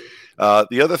 etc.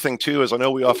 The other thing too is, I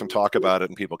know we often talk about it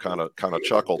and people kind of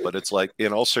chuckle, but it's like,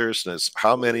 in all seriousness,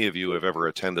 how many of you have ever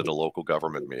attended a local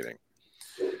government meeting?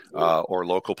 Or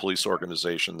local police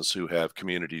organizations who have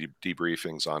community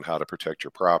debriefings on how to protect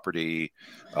your property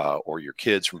or your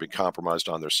kids from being compromised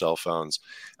on their cell phones.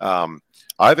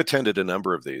 I've attended a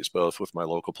number of these, both with my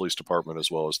local police department as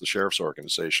well as the sheriff's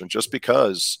organization, just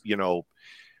because,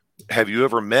 have you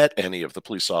ever met any of the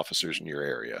police officers in your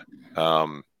area?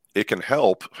 It can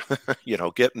help,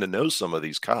 getting to know some of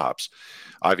these cops.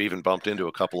 I've even bumped into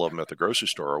a couple of them at the grocery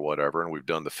store or whatever, and we've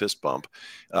done the fist bump.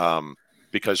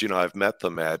 Because, I've met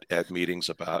them at meetings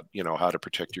about, how to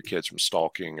protect your kids from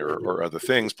stalking or other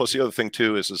things. Plus, the other thing,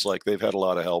 too, is like they've had a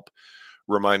lot of help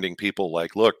reminding people,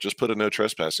 like, look, just put a no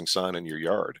trespassing sign in your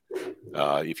yard.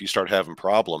 If you start having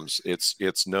problems,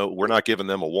 we're not giving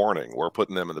them a warning. We're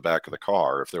putting them in the back of the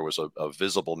car if there was a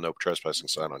visible no trespassing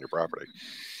sign on your property.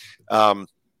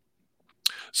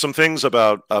 Some things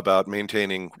about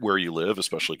maintaining where you live,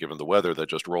 especially given the weather that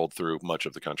just rolled through much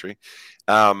of the country.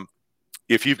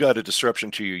 If you've got a disruption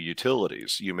to your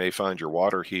utilities, you may find your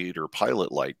water heat or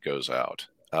pilot light goes out,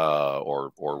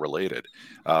 or related.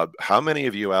 How many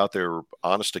of you out there,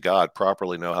 honest to God,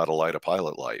 properly know how to light a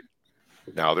pilot light?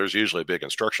 Now, there's usually a big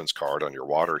instructions card on your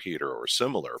water heater or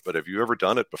similar, but have you ever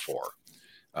done it before?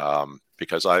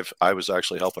 Because I was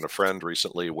actually helping a friend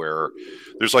recently where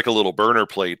there's like a little burner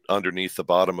plate underneath the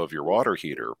bottom of your water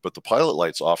heater, but the pilot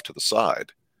light's off to the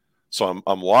side. So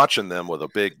I'm watching them with a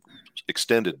big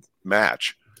extended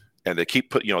match, and they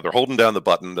keep they're holding down the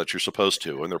button that you're supposed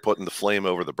to, and they're putting the flame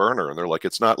over the burner, and they're like,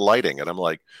 it's not lighting. And I'm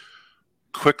like,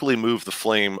 quickly move the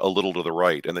flame a little to the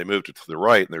right. And they moved it to the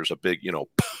right, and there's a big,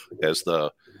 as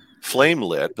the flame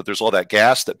lit, but there's all that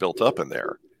gas that built up in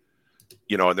there.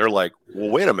 And they're like, well,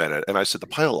 wait a minute. And I said, the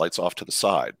pilot light's off to the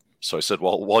side. So I said,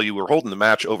 well, while you were holding the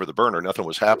match over the burner, nothing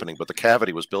was happening, but the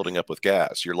cavity was building up with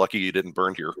gas. You're lucky you didn't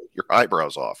burn your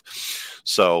eyebrows off.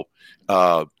 So,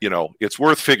 it's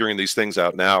worth figuring these things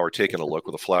out now, or taking a look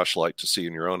with a flashlight to see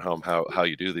in your own home how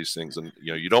you do these things. And,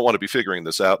 you don't want to be figuring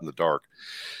this out in the dark.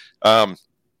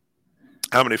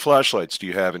 How many flashlights do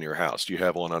you have in your house? Do you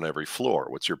have one on every floor?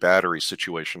 What's your battery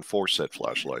situation for said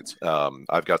flashlights?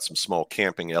 I've got some small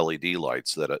camping LED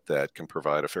lights that can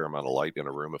provide a fair amount of light in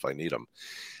a room if I need them.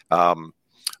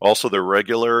 Also, the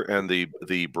regular and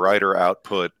the brighter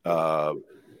output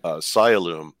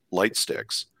Sialume light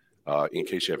sticks in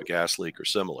case you have a gas leak or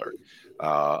similar.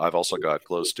 I've also got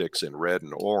glow sticks in red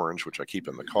and orange, which I keep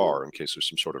in the car in case there's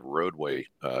some sort of roadway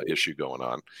issue going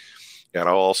on. And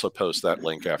I'll also post that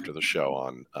link after the show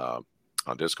on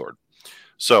Discord.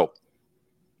 So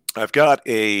I've got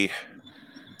as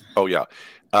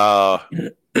far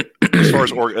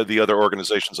as the other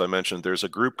organizations I mentioned, there's a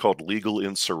group called Legal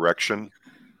Insurrection.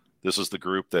 This is the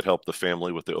group that helped the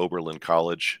family with the Oberlin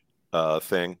College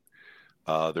thing.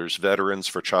 There's Veterans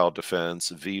for Child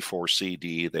Defense,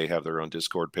 V4CD. They have their own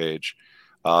Discord page.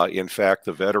 In fact,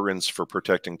 the Veterans for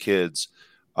Protecting Kids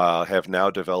have now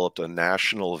developed a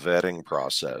national vetting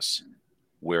process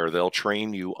where they'll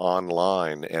train you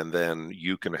online, and then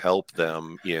you can help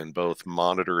them in both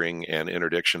monitoring and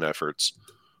interdiction efforts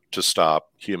to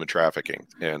stop human trafficking.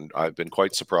 And I've been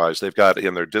quite surprised. They've got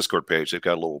in their Discord page, they've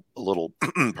got a little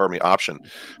option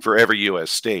for every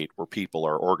U.S. state where people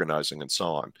are organizing and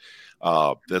so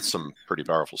on. That's some pretty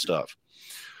powerful stuff.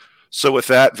 So with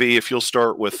that, V, if you'll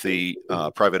start with the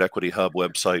Private Equity Hub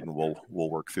website, and we'll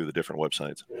work through the different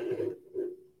websites.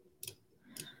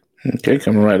 Okay,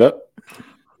 coming right up.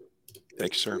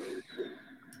 Thank you, sir.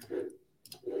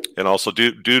 And also,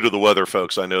 due to the weather,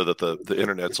 folks, I know that the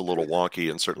internet's a little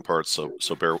wonky in certain parts,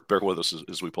 so bear with us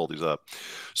as we pull these up.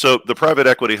 So the Private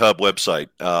Equity Hub website,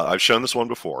 I've shown this one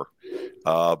before,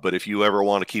 but if you ever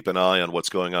want to keep an eye on what's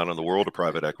going on in the world of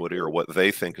private equity or what they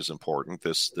think is important,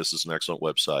 this is an excellent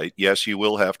website. Yes, you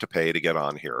will have to pay to get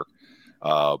on here,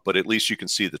 but at least you can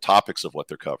see the topics of what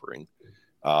they're covering.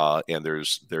 And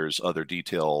there's other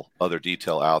detail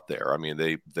out there. I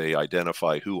mean, they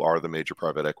identify who are the major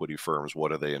private equity firms,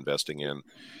 what are they investing in.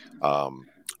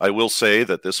 I will say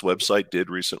that this website did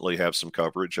recently have some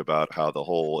coverage about how the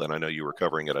whole, and I know you were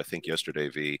covering it, I think yesterday,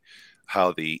 V,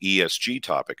 how the ESG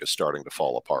topic is starting to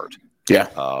fall apart. Yeah.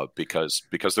 Because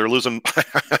they're losing.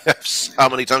 How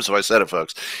many times have I said it,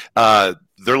 folks?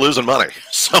 They're losing money,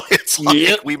 so it's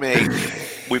like we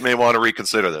may want to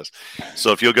reconsider this.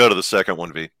 So if you'll go to the second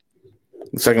one, V.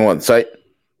 The second one, site.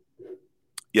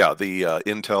 Yeah, the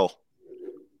Intel.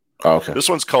 Oh, okay. This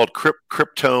one's called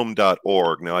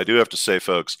cryptome.org. Now, I do have to say,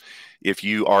 folks, if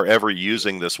you are ever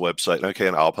using this website, okay,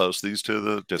 and I'll post these to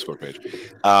the Discord page.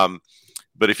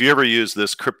 But if you ever use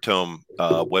this Cryptome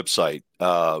website,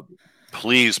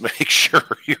 please make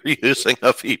sure you're using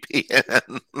a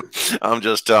VPN. I'm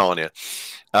just telling you.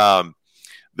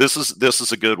 This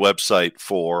is a good website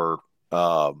for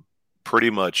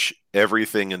pretty much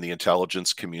everything in the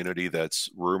intelligence community that's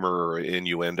rumor or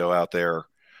innuendo out there.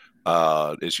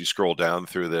 As you scroll down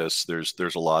through this,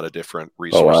 there's a lot of different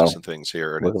resources and things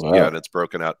here, and it's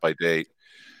broken out by date.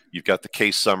 You've got the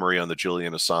case summary on the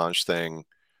Julian Assange thing,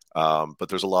 but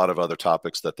there's a lot of other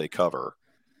topics that they cover.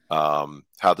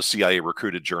 How the CIA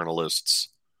recruited journalists.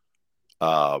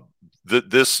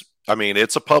 It's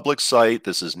a public site.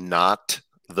 This is not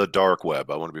the dark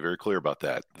web. I want to be very clear about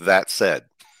that. That said,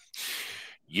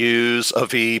 use a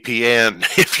VPN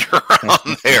if you're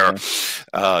on there.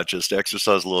 Just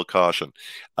exercise a little caution.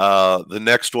 The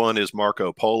next one is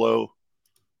Marco Polo,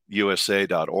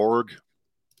 USA.org.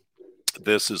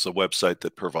 This is a website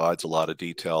that provides a lot of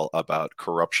detail about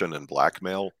corruption and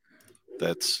blackmail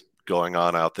that's going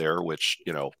on out there, which,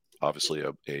 obviously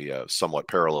a somewhat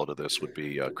parallel to this would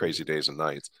be Crazy Days and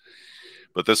Nights.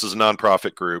 But this is a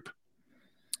nonprofit group.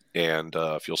 And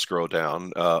if you'll scroll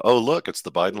down, oh, look, it's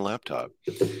the Biden laptop.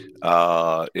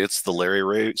 It's the Larry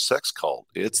Ray sex cult.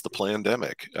 It's the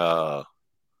pandemic.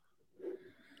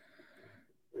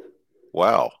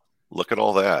 Wow. Look at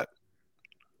all that.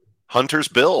 Hunter's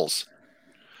Bills.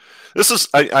 This is,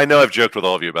 I know I've joked with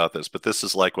all of you about this, but this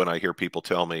is like when I hear people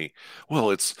tell me,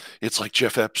 well, it's like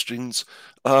Jeff Epstein's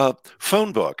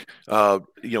phone book,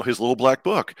 his little black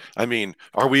book. I mean,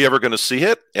 are we ever going to see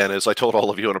it? And as I told all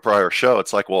of you in a prior show,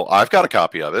 it's like, well, I've got a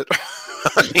copy of it.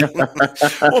 I mean,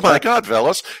 oh my God,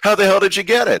 Veles, how the hell did you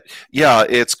get it? Yeah,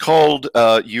 it's called,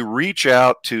 you reach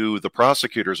out to the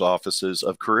prosecutors' offices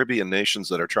of Caribbean nations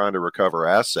that are trying to recover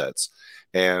assets.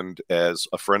 And as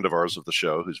a friend of ours of the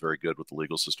show, who's very good with the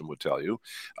legal system, would tell you,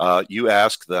 you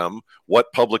ask them,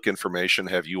 what public information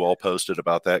have you all posted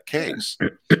about that case?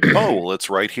 Oh, well, it's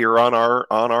right here on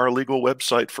our legal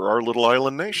website for our little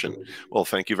island nation. Well,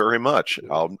 thank you very much.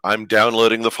 I'm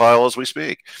downloading the file as we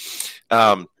speak.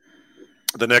 The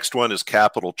next one is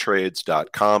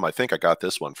capitaltrades.com. I think I got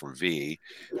this one from V.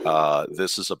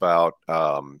 This is about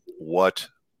what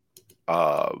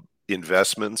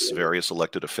investments various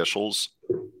elected officials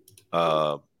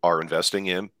are investing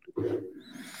in.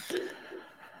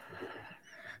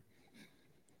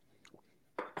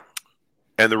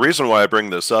 And the reason why I bring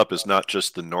this up is not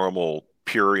just the normal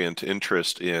prurient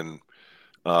interest in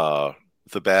the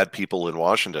bad people in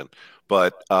Washington,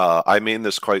 but I mean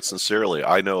this quite sincerely.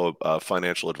 I know a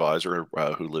financial advisor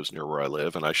who lives near where I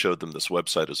live, and I showed them this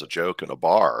website as a joke in a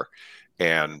bar,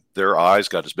 and their eyes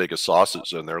got as big as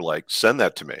saucers, and they're like, send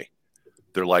that to me.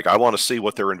 They're like, I want to see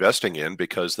what they're investing in,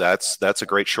 because that's a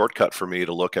great shortcut for me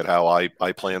to look at how I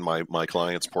plan my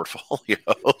clients'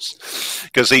 portfolios.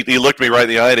 Because he looked me right in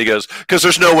the eye and he goes, because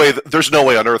there's no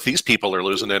way on earth these people are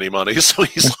losing any money. So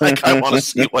he's like, I want to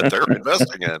see what they're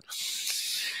investing in.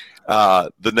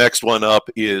 The next one up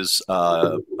is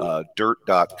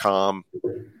dirt.com.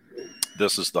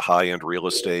 This is the high-end real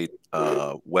estate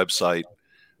website.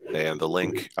 And the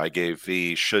link I gave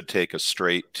V should take us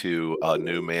straight to a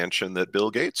new mansion that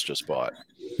Bill Gates just bought.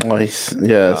 Nice.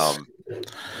 Yes.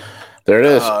 There it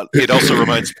is. It also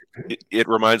reminds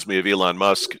me of Elon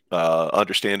Musk,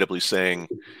 understandably saying,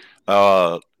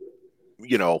 I'm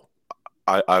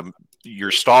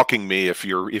you're stalking me if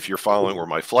you're following where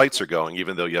my flights are going,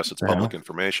 even though yes, it's public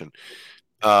information.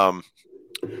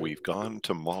 We've gone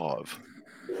to Mauve.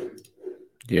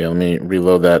 Yeah, let me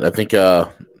reload that. I think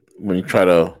when you try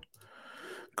to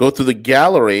go through the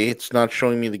gallery, it's not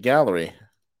showing me the gallery.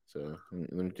 So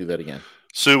let me do that again.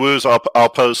 Suwoo's, I'll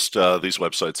post these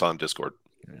websites on Discord.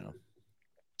 Yeah.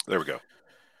 There we go.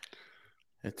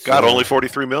 It's only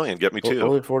 43 million. Get me too.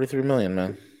 Only 43 million,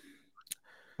 man.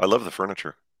 I love the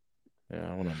furniture.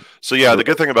 Yeah, I want to. So yeah, the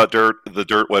good thing about the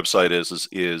Dirt website is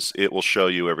it will show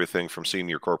you everything from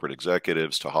senior corporate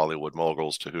executives to Hollywood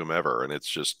moguls to whomever, and it's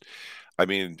just, I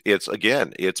mean,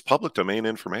 it's public domain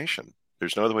information.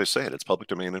 There's no other way to say it. It's public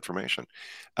domain information.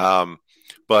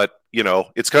 But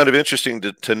it's kind of interesting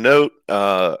to note.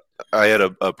 I had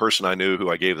a person I knew who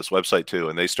I gave this website to,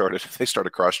 and they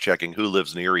started cross-checking who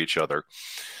lives near each other.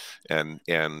 And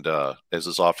as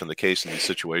is often the case in these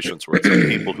situations where it's like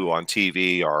people who on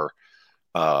TV are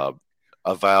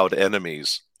avowed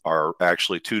enemies are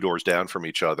actually two doors down from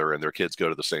each other, and their kids go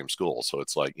to the same school. So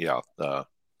it's like, yeah,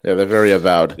 they're very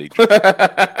avowed.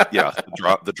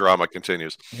 The drama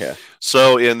continues. Yeah.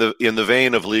 So in the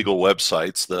vein of legal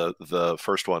websites, the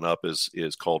first one up is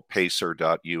called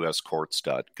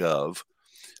pacer.uscourts.gov.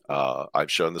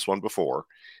 I've shown this one before.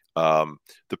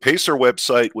 The Pacer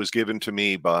website was given to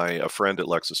me by a friend at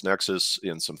LexisNexis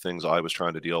in some things I was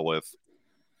trying to deal with.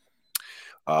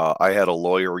 I had a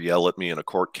lawyer yell at me in a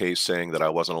court case saying that I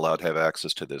wasn't allowed to have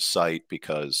access to this site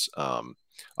because I'm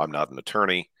not an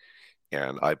attorney.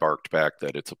 And I barked back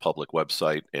that it's a public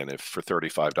website, and if for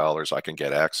 $35 I can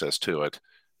get access to it,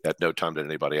 at no time did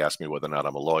anybody ask me whether or not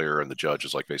I'm a lawyer, and the judge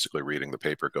is like basically reading the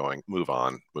paper going, move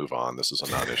on, this is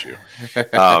a non-issue.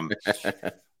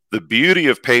 The beauty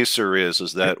of Pacer is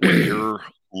that when you're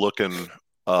looking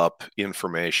up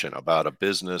information about a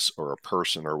business or a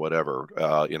person or whatever,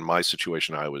 in my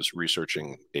situation, I was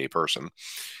researching a person,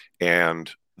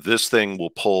 and this thing will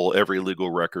pull every legal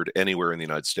record anywhere in the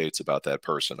United States about that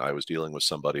person. I was dealing with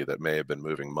somebody that may have been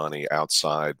moving money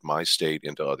outside my state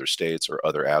into other states or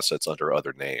other assets under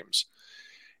other names.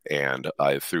 And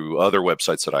through other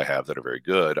websites that I have that are very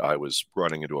good, I was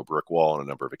running into a brick wall on a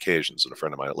number of occasions. And a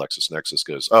friend of mine at LexisNexis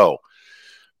goes, oh,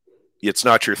 it's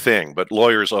not your thing, but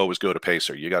lawyers always go to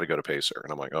Pacer. You got to go to Pacer.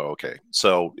 And I'm like, oh, okay.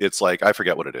 So it's like, I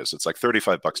forget what it is. It's like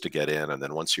 $35 to get in. And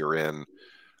then once you're in,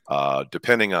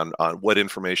 depending on what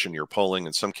information you're pulling,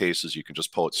 in some cases, you can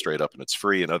just pull it straight up and it's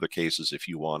free. In other cases, if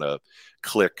you want to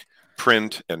click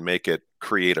print and make it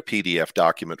create a PDF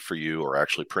document for you or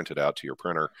actually print it out to your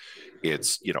printer,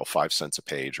 it's 5 cents a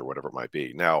page or whatever it might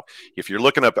be. Now, if you're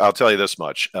looking up, I'll tell you this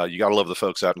much, you got to love the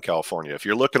folks out in California. If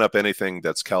you're looking up anything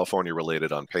that's California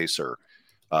related on Pacer,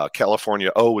 California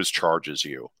always charges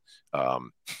you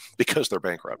because they're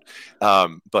bankrupt.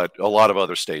 But a lot of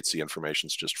other states, the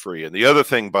information's just free. And the other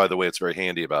thing, by the way, it's very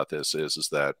handy about this is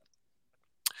that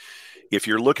if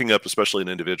you're looking up, especially an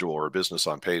individual or a business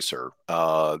on Pacer,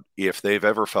 if they've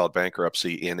ever filed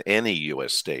bankruptcy in any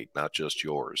U.S. state, not just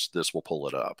yours, this will pull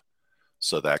it up.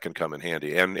 So that can come in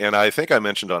handy. And I think I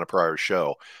mentioned on a prior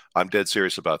show, I'm dead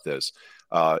serious about this.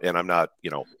 And I'm not,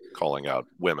 calling out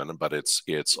women, but it's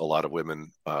a lot of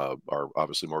women are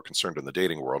obviously more concerned in the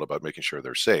dating world about making sure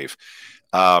they're safe.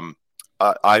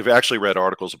 I've actually read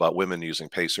articles about women using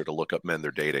Pacer to look up men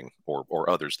they're dating or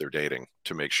others they're dating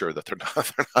to make sure that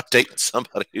they're not dating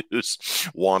somebody who's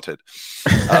wanted.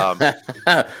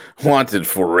 Wanted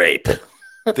for rape.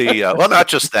 Well, not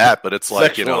just that, but it's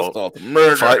like, assault,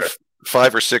 murder.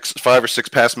 Five or six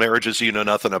past marriages you know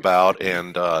nothing about,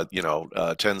 and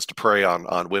tends to prey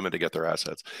on women to get their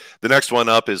assets. The next one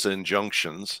up is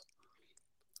injunctions,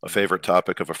 a favorite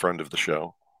topic of a friend of the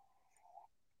show.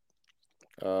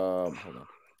 Hold on.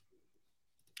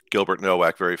 Gilbert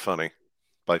Nowak, very funny,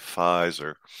 by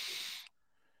Pfizer.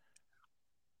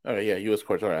 Oh yeah, U.S.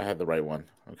 courts. All right, I had the right one.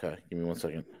 Okay, give me 1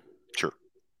 second. Sure.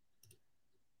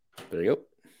 There you go.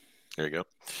 There you go.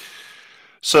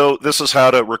 So this is how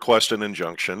to request an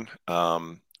injunction,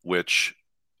 which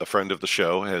a friend of the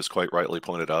show has quite rightly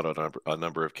pointed out on a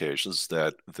number of occasions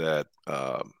that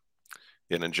an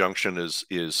injunction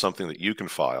is something that you can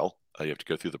file. You have to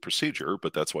go through the procedure,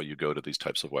 but that's why you go to these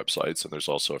types of websites. And there's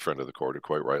also a friend of the court who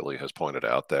quite rightly has pointed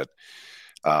out that,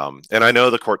 and I know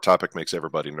the court topic makes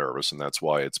everybody nervous, and that's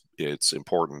why it's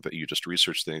important that you just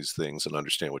research these things and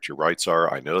understand what your rights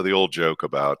are. I know the old joke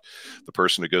about the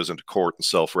person who goes into court and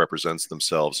self-represents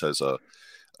themselves as a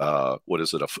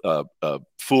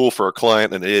fool for a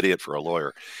client and an idiot for a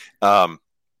lawyer. But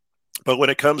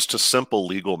when it comes to simple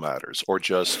legal matters or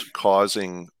just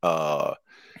causing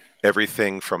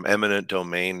everything from eminent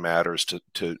domain matters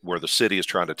to where the city is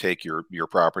trying to take your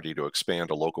property to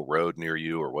expand a local road near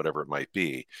you or whatever it might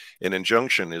be, an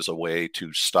injunction is a way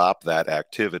to stop that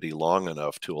activity long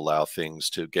enough to allow things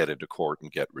to get into court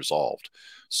and get resolved.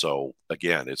 So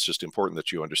again, it's just important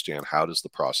that you understand how does the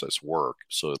process work,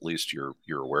 so at least you're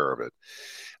aware of it.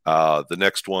 The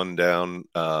next one down,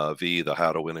 the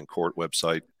How to Win in Court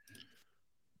website.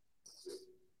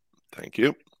 Thank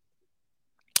you.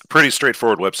 Pretty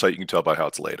straightforward website. You can tell by how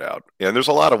it's laid out. And there's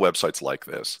a lot of websites like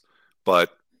this,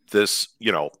 but this,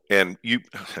 and you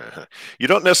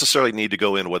don't necessarily need to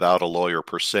go in without a lawyer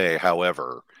per se.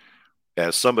 However,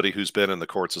 as somebody who's been in the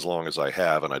courts as long as I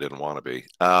have, and I didn't want to be,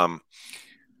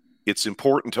 it's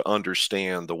important to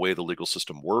understand the way the legal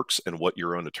system works and what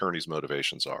your own attorney's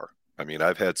motivations are.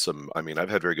 I've had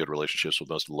very good relationships with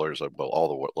most of the lawyers, all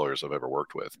the lawyers I've ever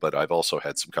worked with, but I've also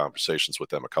had some conversations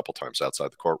with them a couple times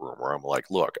outside the courtroom where I'm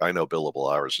like, look, I know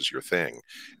billable hours is your thing,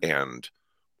 and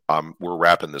we're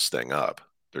wrapping this thing up.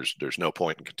 There's no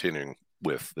point in continuing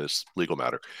with this legal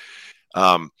matter.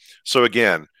 So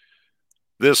again,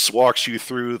 this walks you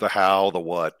through the how, the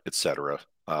what, etc.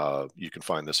 You can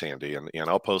find this handy, and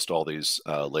I'll post all these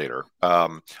later.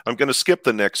 I'm going to skip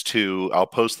the next two. I'll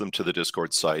post them to the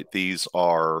Discord site. These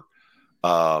are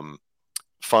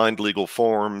Find Legal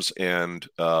Forms and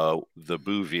the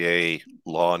Bouvier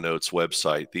Law Notes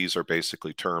website. These are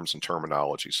basically terms and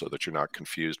terminology so that you're not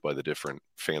confused by the different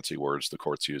fancy words the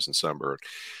courts use in Sunburn.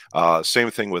 Same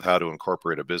thing with How to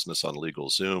Incorporate a Business on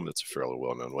LegalZoom. It's a fairly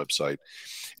well-known website.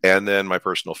 And then my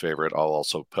personal favorite, I'll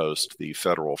also post the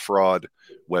Federal Fraud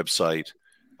website.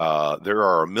 There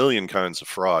are a million kinds of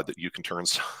fraud that you can turn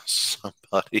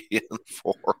somebody in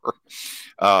for.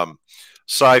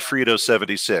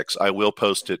 Cyfredo76. I will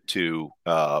post it to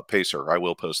Pacer. I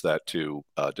will post that to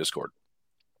Discord.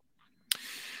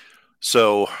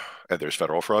 So, and there's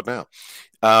federal fraud now.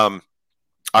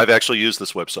 I've actually used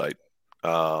this website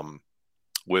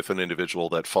with an individual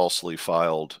that falsely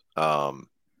filed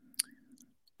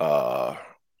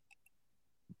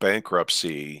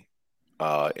bankruptcy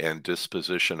and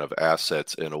disposition of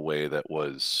assets in a way that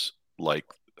was like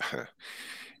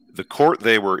the court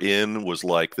they were in was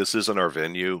like, this isn't our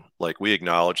venue. Like, we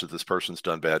acknowledge that this person's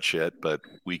done bad shit, but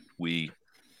we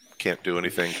can't do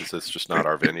anything because it's just not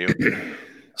our venue.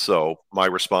 So my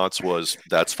response was,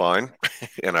 that's fine.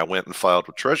 And I went and filed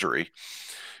with Treasury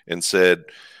and said,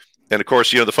 and of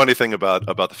course, the funny thing about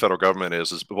the federal government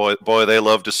is boy, they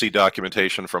love to see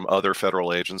documentation from other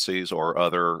federal agencies or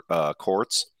other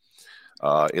courts.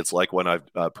 It's like when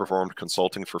I've performed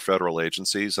consulting for federal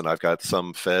agencies and I've got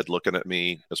some Fed looking at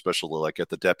me, especially like at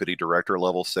the deputy director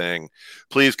level, saying,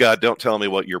 please, God, don't tell me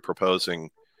what you're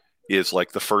proposing is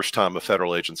like the first time a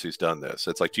federal agency's done this.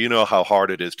 It's like, do you know how hard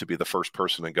it is to be the first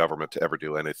person in government to ever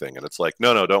do anything? And it's like,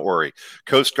 no, don't worry.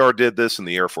 Coast Guard did this and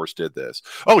the Air Force did this.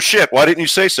 Oh, shit, why didn't you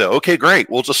say so? Okay, great.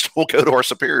 We'll go to our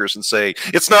superiors and say,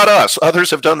 it's not us.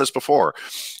 Others have done this before.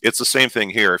 It's the same thing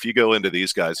here. If you go into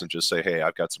these guys and just say, hey,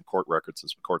 I've got some court records and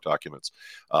some court documents,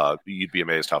 you'd be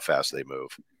amazed how fast they move.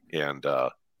 And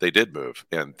they did move,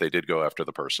 and they did go after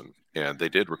the person, and they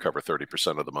did recover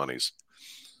 30% of the monies.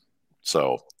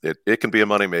 So it can be a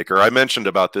moneymaker. I mentioned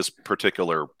about this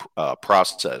particular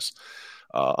process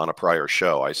on a prior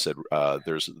show. I said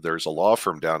there's a law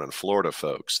firm down in Florida,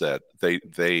 folks, that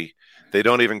they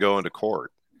don't even go into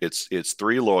court. It's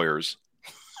 3 lawyers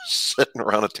sitting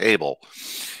around a table,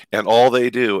 and all they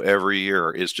do every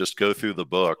year is just go through the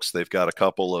books. They've got a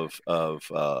couple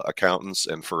of accountants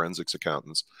and forensics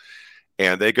accountants,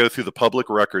 and they go through the public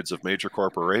records of major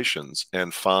corporations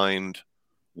and find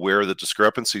where the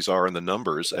discrepancies are in the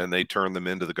numbers, and they turn them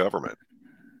into the government.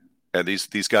 And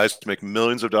these guys make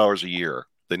millions of dollars a year.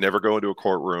 They never go into a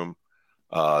courtroom.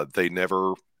 They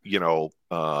never,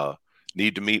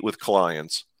 need to meet with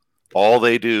clients. All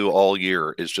they do all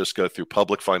year is just go through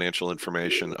public financial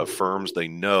information of firms they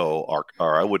know are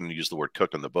I wouldn't use the word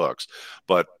cooking the books,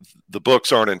 but the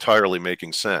books aren't entirely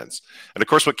making sense. And of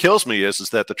course, what kills me is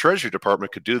that the Treasury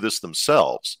Department could do this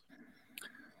themselves.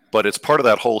 But it's part of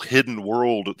that whole hidden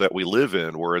world that we live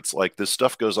in, where it's like this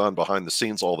stuff goes on behind the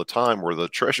scenes all the time, where the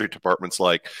Treasury Department's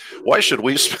like, why should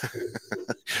we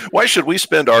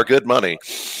spend our good money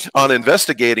on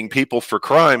investigating people for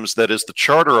crimes that is the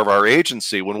charter of our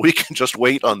agency, when we can just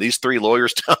wait on these 3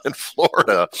 lawyers down in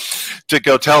Florida to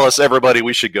go tell us everybody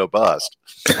we should go bust?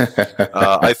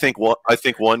 I think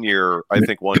one year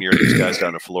these guys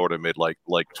down in Florida made like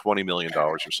 $20 million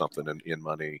or something in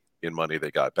money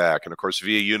they got back. And of course,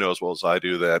 Via, you know as well as I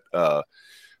do that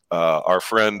our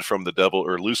friend from the devil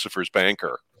or Lucifer's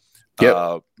banker,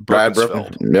 Brad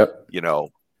Brooklyn. Yep.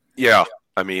 Yeah.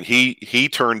 I mean, he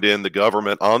turned in the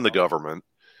government on the government,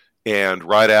 and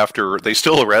right after they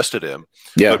still arrested him,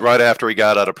 but right after he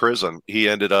got out of prison, he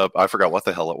ended up, I forgot what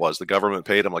the hell it was. The government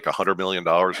paid him like $100 million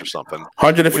or something.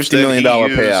 $150 million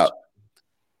payout.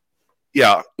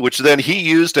 Yeah, which then he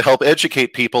used to help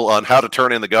educate people on how to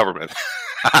turn in the government.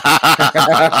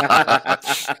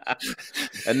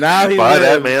 And now he's buy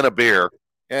that man a beer.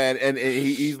 And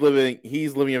he's living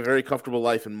a very comfortable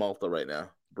life in Malta right now,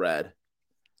 Brad.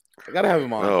 I gotta have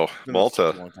him on. Oh,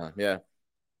 Malta. Long time. Yeah.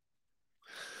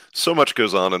 So much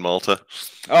goes on in Malta.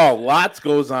 Oh, lots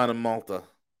goes on in Malta.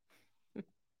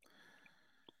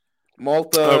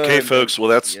 Okay, folks. Well,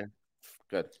 that's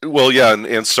good. Well, yeah,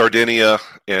 and Sardinia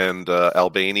and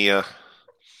Albania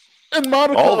and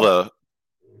Monaco.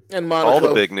 All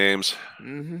the big names.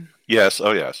 Mm-hmm. Yes.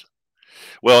 Oh, yes.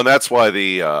 Well, and that's why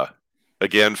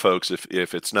again, folks,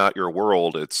 if it's not your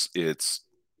world, it's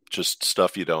just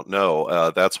stuff you don't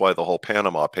know. That's why the whole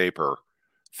Panama paper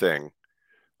thing.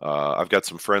 I've got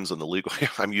some friends in the legal.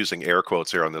 I'm using air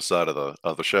quotes here on this side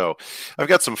of the show. I've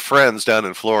got some friends down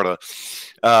in Florida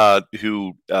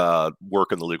who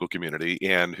work in the legal community,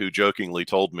 and who jokingly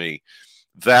told me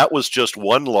that was just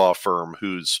one law firm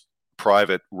whose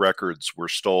private records were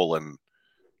stolen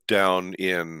down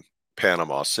in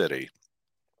Panama City,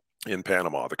 in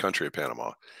Panama, the country of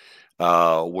Panama.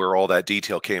 Where all that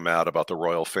detail came out about the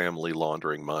royal family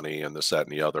laundering money and this, that,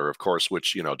 and the other, of course,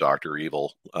 which, Dr.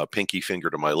 Evil, pinky finger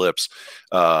to my lips,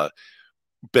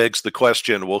 begs the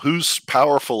question, well, who's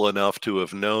powerful enough to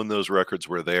have known those records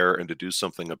were there and to do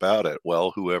something about it?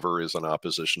 Well, whoever is in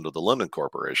opposition to the London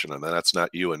Corporation. And that's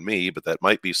not you and me, but that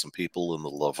might be some people in the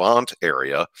Levant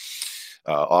area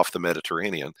off the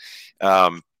Mediterranean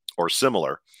or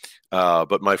similar.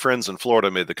 But my friends in Florida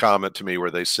made the comment to me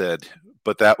where they said,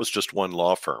 but that was just one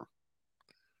law firm.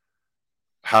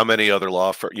 How many other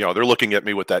law firms, they're looking at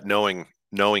me with that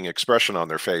knowing expression on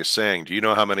their face saying, do you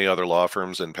know how many other law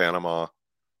firms in Panama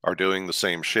are doing the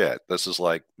same shit? This is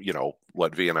like,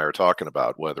 what V and I are talking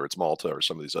about, whether it's Malta or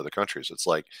some of these other countries. It's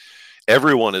like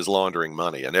everyone is laundering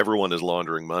money, and everyone is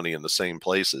laundering money in the same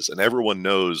places, and everyone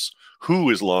knows who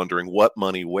is laundering what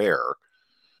money where,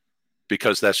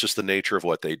 because that's just the nature of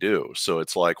what they do. So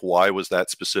it's like, why was that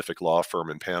specific law firm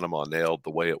in Panama nailed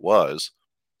the way it was?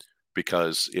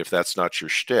 Because if that's not your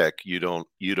shtick, you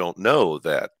don't know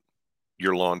that,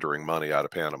 you're laundering money out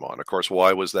of Panama. And of course,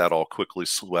 why was that all quickly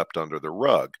swept under the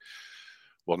rug?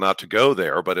 Well, not to go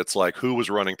there, but it's like, who was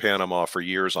running Panama for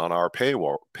years on our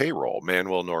payroll?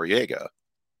 Manuel Noriega.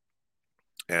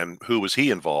 And who was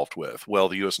he involved with? Well,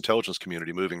 the U.S. intelligence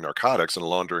community moving narcotics and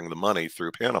laundering the money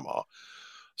through Panama.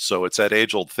 So it's that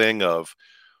age-old thing of,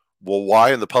 well,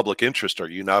 why in the public interest are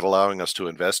you not allowing us to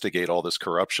investigate all this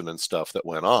corruption and stuff that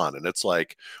went on? And it's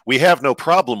like, we have no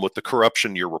problem with the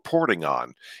corruption you're reporting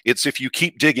on. It's if you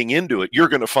keep digging into it, you're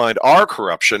going to find our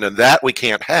corruption, and that we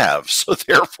can't have. So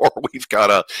therefore, we've got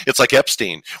to, it's like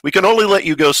Epstein. We can only let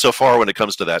you go so far when it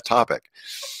comes to that topic.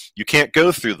 You can't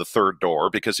go through the third door,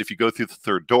 because if you go through the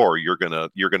third door, you're gonna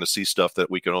see stuff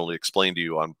that we can only explain to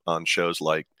you on shows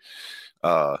like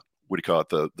what do you call it?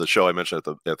 The show I mentioned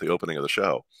at the opening of the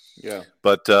show. Yeah.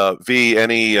 But V,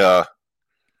 any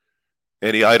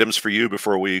items for you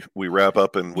before we wrap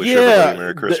up and wish everybody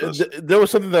Merry Christmas? There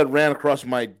was something that ran across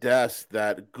my desk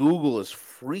that Google is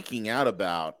freaking out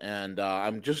about, and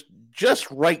I'm just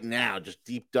right now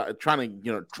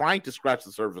trying to scratch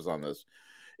the surface on this.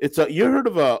 It's you heard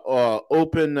of a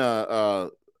open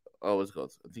what's it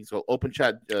called? I think it's called Open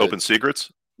Chat. Open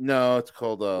Secrets? No, it's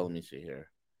called let me see here.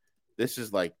 This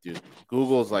is like, dude,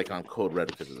 Google's like on code red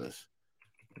because of this.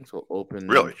 It's called Open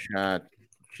Chat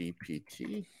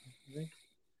GPT.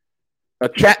 A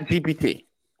Chat GPT.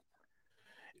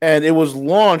 And it was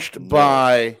launched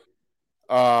by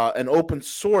an open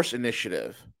source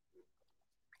initiative.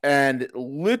 And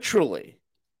literally,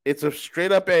 it's a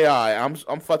straight up AI. I'm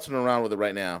futzing around with it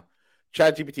right now.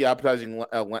 ChatGPT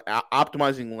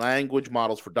optimizing language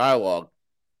models for dialogue.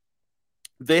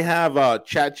 They have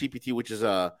ChatGPT, which is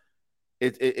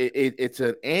it's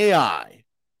an AI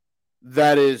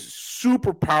that is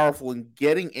super powerful in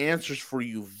getting answers for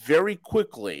you very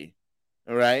quickly.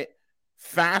 All right,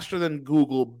 faster than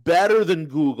Google, better than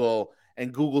Google,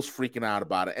 and Google's freaking out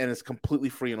about it, and it's completely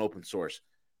free and open source.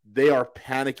 They are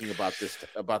panicking about this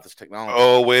technology.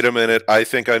 Oh, wait a minute. I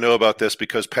think I know about this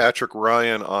because Patrick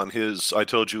Ryan I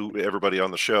told you, everybody on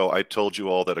the show, I told you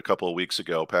all that a couple of weeks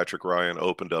ago, Patrick Ryan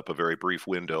opened up a very brief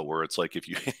window where it's like,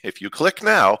 if you click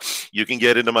now, you can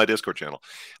get into my Discord channel.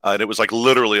 And it was like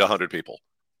literally 100 people.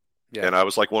 Yeah. And I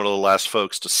was like one of the last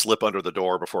folks to slip under the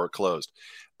door before it closed.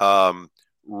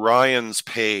 Ryan's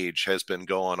page has been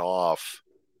going off.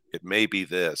 It may be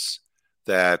this,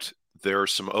 that there are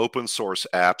some open source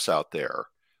apps out there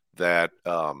that,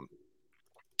 that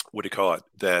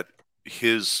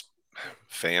his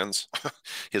fans,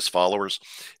 his followers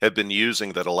have been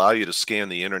using that allow you to scan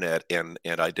the internet and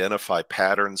identify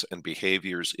patterns and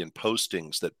behaviors in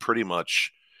postings that pretty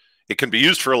much, it can be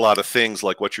used for a lot of things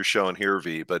like what you're showing here,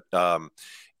 V, but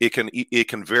it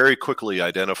can very quickly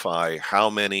identify how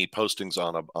many postings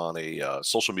on a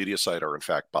social media site are in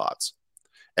fact bots,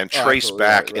 and trace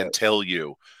back and tell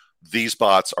you, these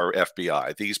bots are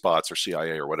FBI, these bots are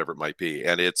CIA, or whatever it might be.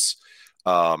 And it's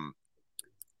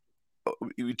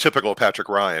typical Patrick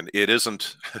Ryan. It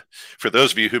isn't, for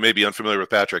those of you who may be unfamiliar with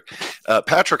Patrick,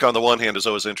 Patrick on the one hand is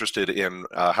always interested in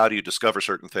how do you discover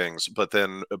certain things, but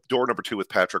then door number 2 with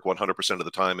Patrick 100% of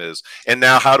the time is, and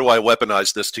now how do I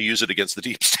weaponize this to use it against the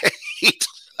deep state?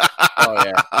 Oh,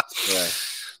 yeah.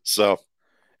 So.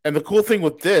 And the cool thing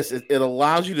with this is it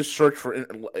allows you to search for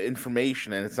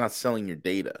information, and it's not selling your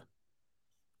data,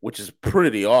 which is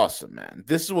pretty awesome, man.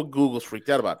 This is what Google's freaked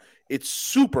out about. It's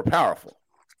super powerful.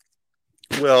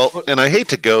 Well, and I hate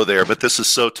to go there, but this is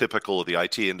so typical of the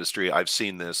IT industry. I've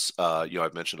seen this.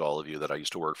 I've mentioned to all of you that I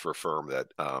used to work for a firm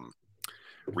that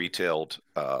retailed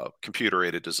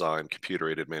computer-aided design,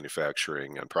 computer-aided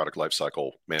manufacturing, and product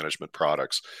lifecycle management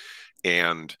products.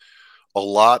 And a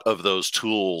lot of those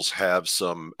tools have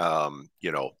some,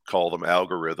 call them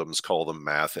algorithms, call them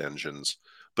math engines,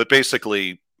 but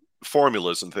basically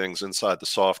formulas and things inside the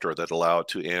software that allow it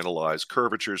to analyze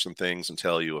curvatures and things and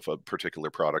tell you if a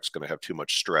particular product's going to have too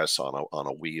much stress on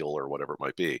a wheel or whatever it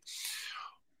might be.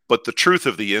 But the truth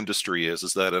of the industry is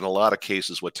that in a lot of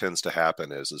cases, what tends to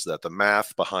happen is that the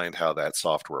math behind how that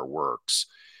software works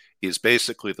is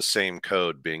basically the same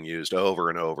code being used over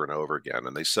and over and over again.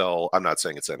 And they sell, I'm not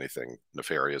saying it's anything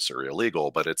nefarious or illegal,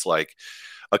 but it's like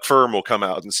a firm will come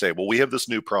out and say, well, we have this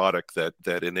new product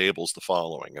that enables the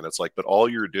following. And it's like, but all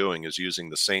you're doing is using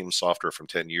the same software from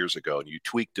 10 years ago, and you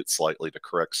tweaked it slightly to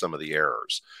correct some of the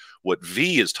errors. What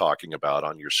V is talking about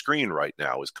on your screen right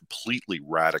now is completely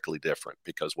radically different,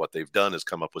 because what they've done is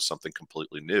come up with something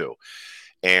completely new.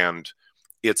 And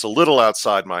it's a little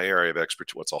outside my area of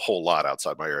expertise. Well, it's a whole lot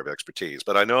outside my area of expertise,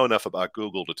 but I know enough about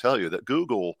Google to tell you that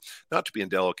Google, not to be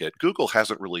indelicate, Google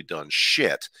hasn't really done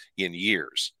shit in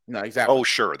years. No, exactly. Oh,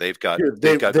 sure. They've got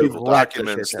Google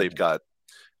Documents. They've got,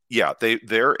 Yeah,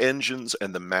 their engines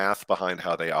and the math behind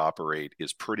how they operate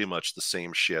is pretty much the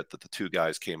same shit that the two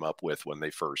guys came up with when they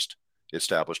first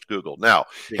established Google. Now,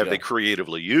 have they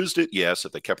creatively used it? Yes.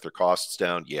 Have they kept their costs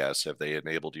down? Yes. Have they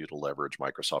enabled you to leverage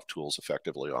Microsoft tools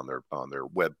effectively on their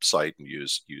website and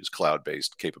use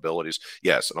cloud-based capabilities?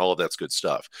 Yes, and all of that's good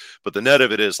stuff. But the net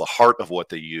of it is the heart of what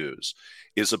they use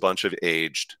is a bunch of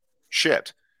aged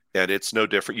shit. And it's no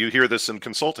different. You hear this in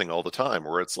consulting all the time,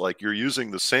 where it's like you're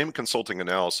using the same consulting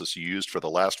analysis you used for the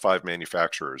last 5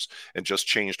 manufacturers and just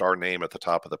changed our name at the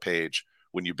top of the page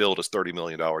when you billed us $30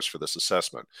 million for this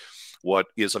assessment. What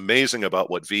is amazing about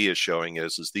what V is showing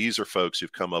is these are folks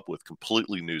who've come up with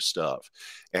completely new stuff.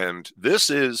 And this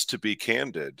is, to be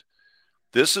candid,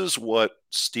 this is what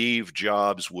Steve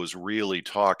Jobs was really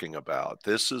talking about.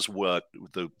 This is what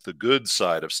the good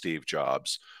side of Steve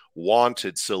Jobs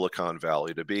wanted Silicon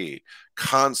Valley to be.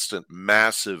 Constant,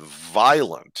 massive,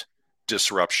 violent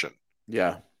disruption.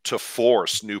 Yeah. To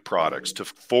force new products, to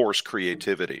force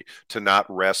creativity, to not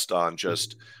rest on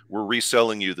just, we're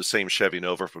reselling you the same Chevy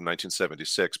Nova from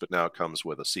 1976, but now it comes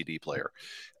with a CD player.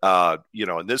 And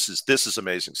this is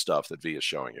amazing stuff that V is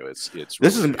showing you.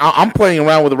 I'm playing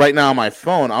around with it right now on my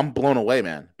phone. I'm blown away,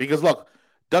 man. Because look,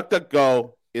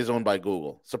 DuckDuckGo is owned by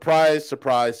Google. Surprise,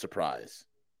 surprise, surprise.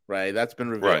 Right? That's been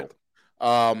revealed. Right.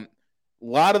 A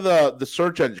lot of the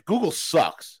search engine, Google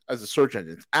sucks as a search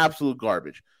engine. It's absolute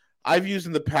garbage. I've used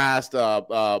in the past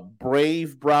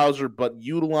Brave browser, but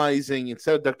utilizing,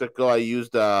 instead of DuckDuckGo, I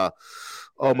used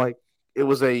it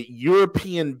was a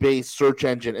European-based search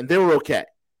engine, and they were okay,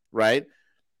 right?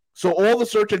 So all the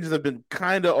search engines have been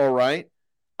kind of all right.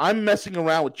 I'm messing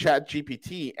around with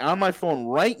ChatGPT on my phone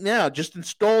right now, just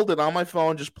installed it on my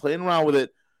phone, just playing around with it.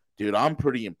 Dude, I'm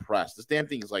pretty impressed. This damn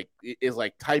thing is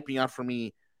like typing out for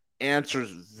me answers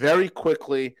very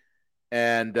quickly.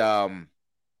 And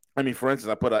for instance,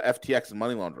 I put a FTX in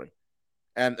money laundering,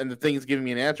 and the thing is giving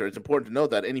me an answer. It's important to note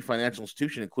that any financial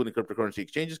institution, including cryptocurrency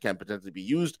exchanges, can potentially be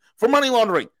used for money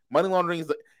laundering. Money laundering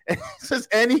it says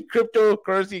any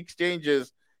cryptocurrency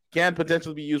exchanges can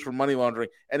potentially be used for money laundering,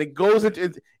 and it goes into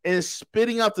it and is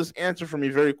spitting out this answer for me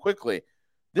very quickly.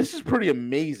 This is pretty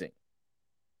amazing.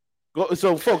 Folks,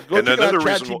 go check out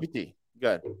ChatGPT. Go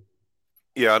ahead.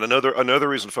 Yeah, and another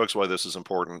reason, folks, why this is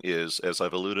important is, as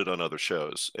I've alluded on other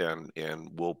shows, and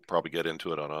we'll probably get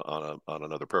into it on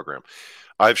another program.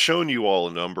 I've shown you all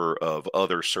a number of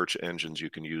other search engines you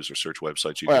can use or search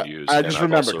websites you can use. I just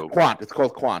remembered Quant. It's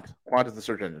called Quant. Quant is the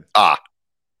search engine.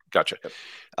 Gotcha.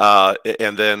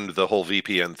 And then the whole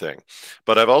VPN thing.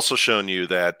 But I've also shown you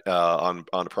that on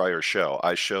a prior show,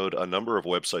 I showed a number of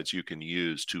websites you can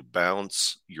use to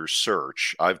bounce your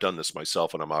search. I've done this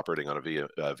myself when I'm operating on a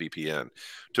VPN,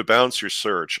 to bounce your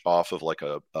search off of like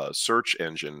a search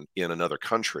engine in another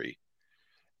country.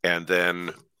 And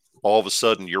then all of a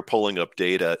sudden you're pulling up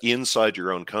data inside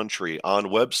your own country on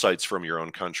websites from your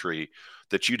own country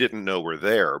that you didn't know were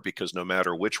there, because no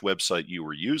matter which website you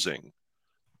were using,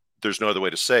 there's no other way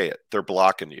to say it, they're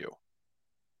blocking you.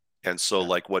 And so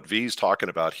like what V's talking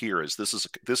about here is this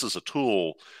is a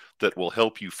tool that will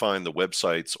help you find the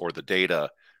websites or the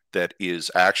data that is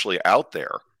actually out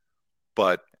there,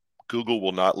 but Google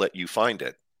will not let you find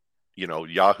it.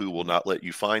 Yahoo will not let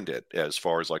you find it, as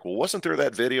far as like, well, wasn't there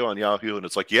that video on Yahoo? And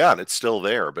it's like, yeah, and it's still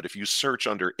there. But if you search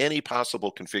under any possible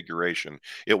configuration,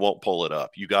 it won't pull it up.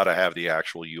 You got to have the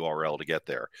actual URL to get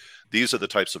there. These are the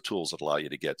types of tools that allow you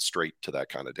to get straight to that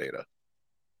kind of data.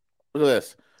 Look at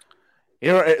this.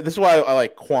 This is why I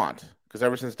like Quant, because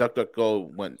ever since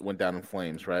DuckDuckGo went down in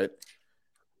flames, right?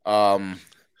 Ever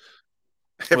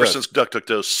since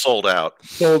DuckDuckGo sold out.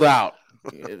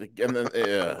 And then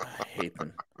I hate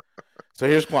them. So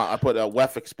here's Quant. I put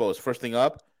WEF exposed. First thing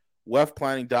up, WEF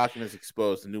planning documents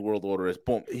exposed. The New World Order is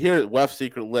boom. Here, WEF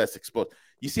secret list exposed.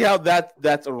 You see how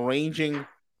that's arranging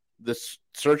the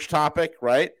search topic,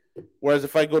 right? Whereas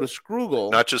if I go to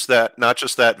Scroogle, not just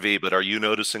that, V, but are you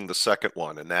noticing the second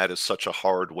one? And that is such a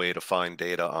hard way to find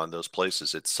data on those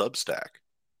places. It's Substack.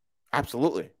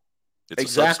 Absolutely. It's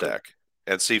exactly. A Substack.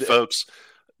 And see, folks,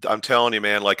 I'm telling you,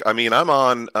 man, I'm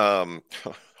on,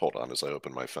 hold on as I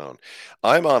open my phone.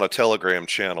 I'm on a Telegram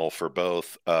channel for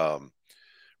both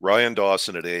Ryan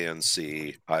Dawson at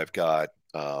ANC. I've got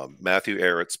Matthew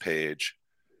Ehret's page.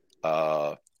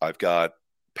 I've got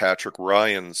Patrick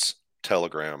Ryan's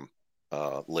Telegram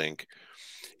link.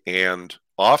 And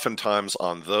oftentimes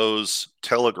on those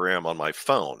Telegram on my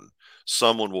phone,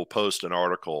 someone will post an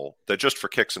article that, just for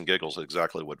kicks and giggles,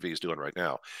 exactly what V's doing right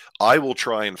now. I will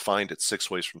try and find it 6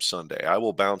 ways from Sunday. I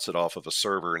will bounce it off of a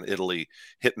server in Italy,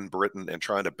 hitting Britain, and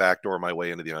trying to backdoor my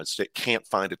way into the United States. Can't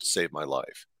find it to save my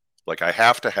life. Like, I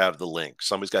have to have the link.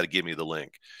 Somebody's got to give me the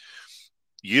link.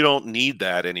 You don't need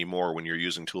that anymore when you're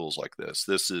using tools like this.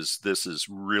 This is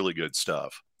really good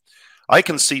stuff. I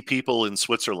can see people in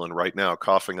Switzerland right now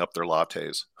coughing up their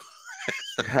lattes.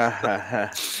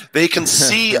 They can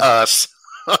see us.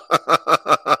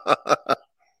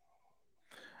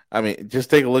 I mean, just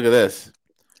take a look at this.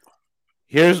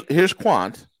 Here's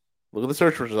Quant. Look at the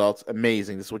search results.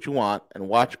 Amazing. This is what you want. And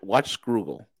watch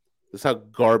Scroogle. This is how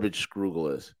garbage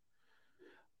Scroogle is.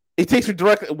 It takes me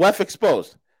directly. WEF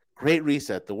exposed. Great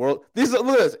reset. The world. Look at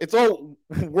this. It's all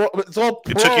pro. It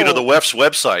took you to the WEF's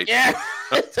website. Yeah.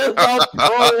 It's all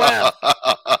pro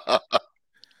WEF.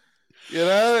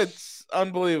 It's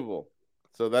unbelievable.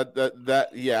 So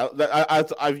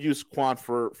I've used Quant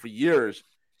for years,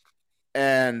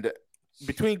 and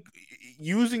between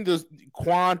using those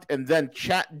Quant and then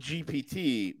Chat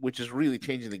GPT, which is really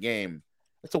changing the game,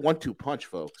 it's a 1-2 punch,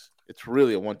 folks. It's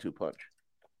really a 1-2 punch.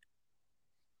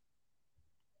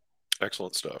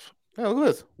 Excellent stuff. Oh, look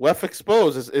at this. WEF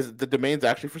Expose is the domain's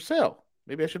actually for sale.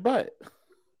 Maybe I should buy it.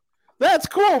 That's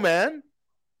cool, man.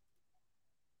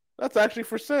 That's actually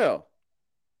for sale.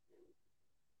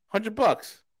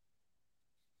 $100.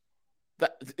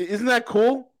 Isn't that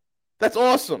cool? That's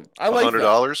awesome. I like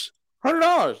 $100.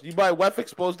 $100. You buy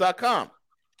wefexpose.com.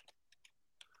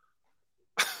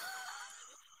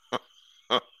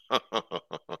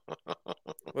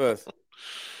 Listen.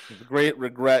 Great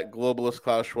regret, globalist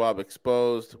Klaus Schwab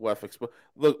exposed, WEF exposed.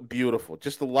 Look, beautiful.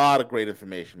 Just a lot of great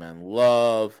information, man.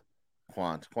 Love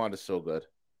Quant. Quant is so good.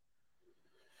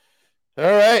 All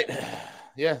right.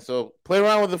 Yeah, so play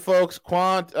around with it, folks.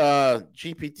 Quant,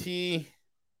 GPT.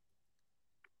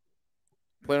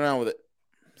 Play around with it.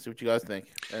 See what you guys think.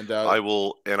 And I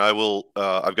will.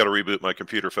 I've got to reboot my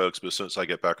computer, folks. But as soon as I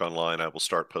get back online, I will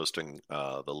start posting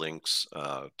the links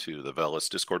to the Veles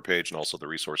Discord page and also the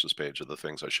resources page of the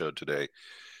things I showed today.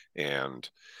 And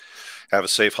have a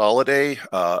safe holiday.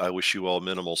 I wish you all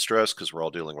minimal stress because we're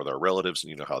all dealing with our relatives, and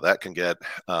you know how that can get.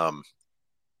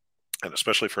 And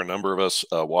especially for a number of us,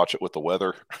 watch it with the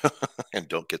weather and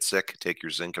don't get sick. Take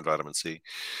your zinc and vitamin C.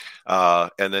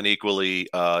 And then equally,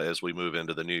 as we move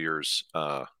into the New Year's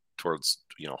towards,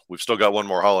 we've still got one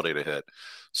more holiday to hit.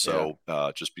 So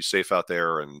just be safe out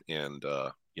there and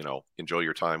enjoy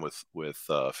your time with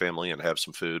family and have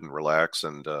some food and relax.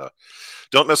 And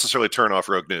don't necessarily turn off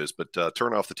Rogue News, but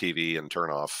turn off the TV and turn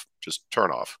it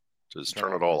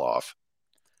all off.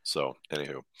 So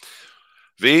anywho.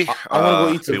 V, be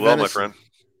well, my friend.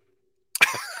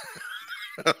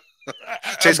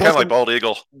 Tastes kind of like bald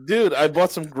eagle. Dude, I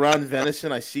bought some ground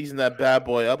venison. I seasoned that bad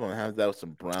boy up. I'm gonna have that with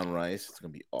some brown rice. It's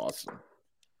gonna be awesome.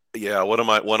 Yeah, one of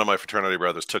my fraternity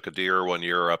brothers took a deer one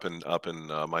year up in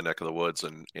my neck of the woods,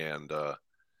 and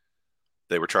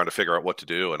they were trying to figure out what to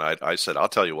do, and I said, I'll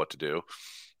tell you what to do,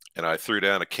 and I threw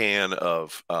down a can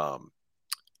of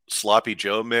sloppy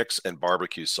Joe mix and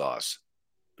barbecue sauce.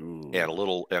 Ooh. And a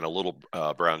little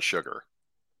brown sugar,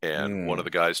 and one of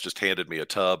the guys just handed me a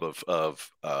tub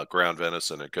of ground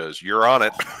venison. It goes, "You're on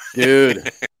it,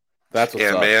 dude." That's what's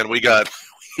and up. Man, we got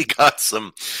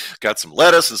some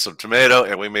lettuce and some tomato,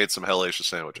 and we made some hellacious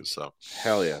sandwiches. So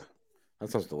hell yeah,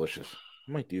 that sounds delicious.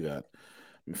 I might do that.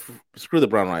 Screw the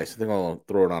brown rice. I think I'll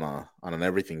throw it on an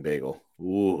everything bagel.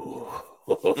 Ooh.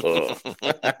 All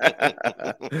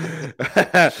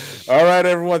right,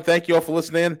 everyone. Thank you all for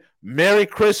listening. Merry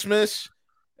Christmas,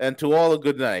 and to all a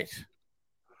good night.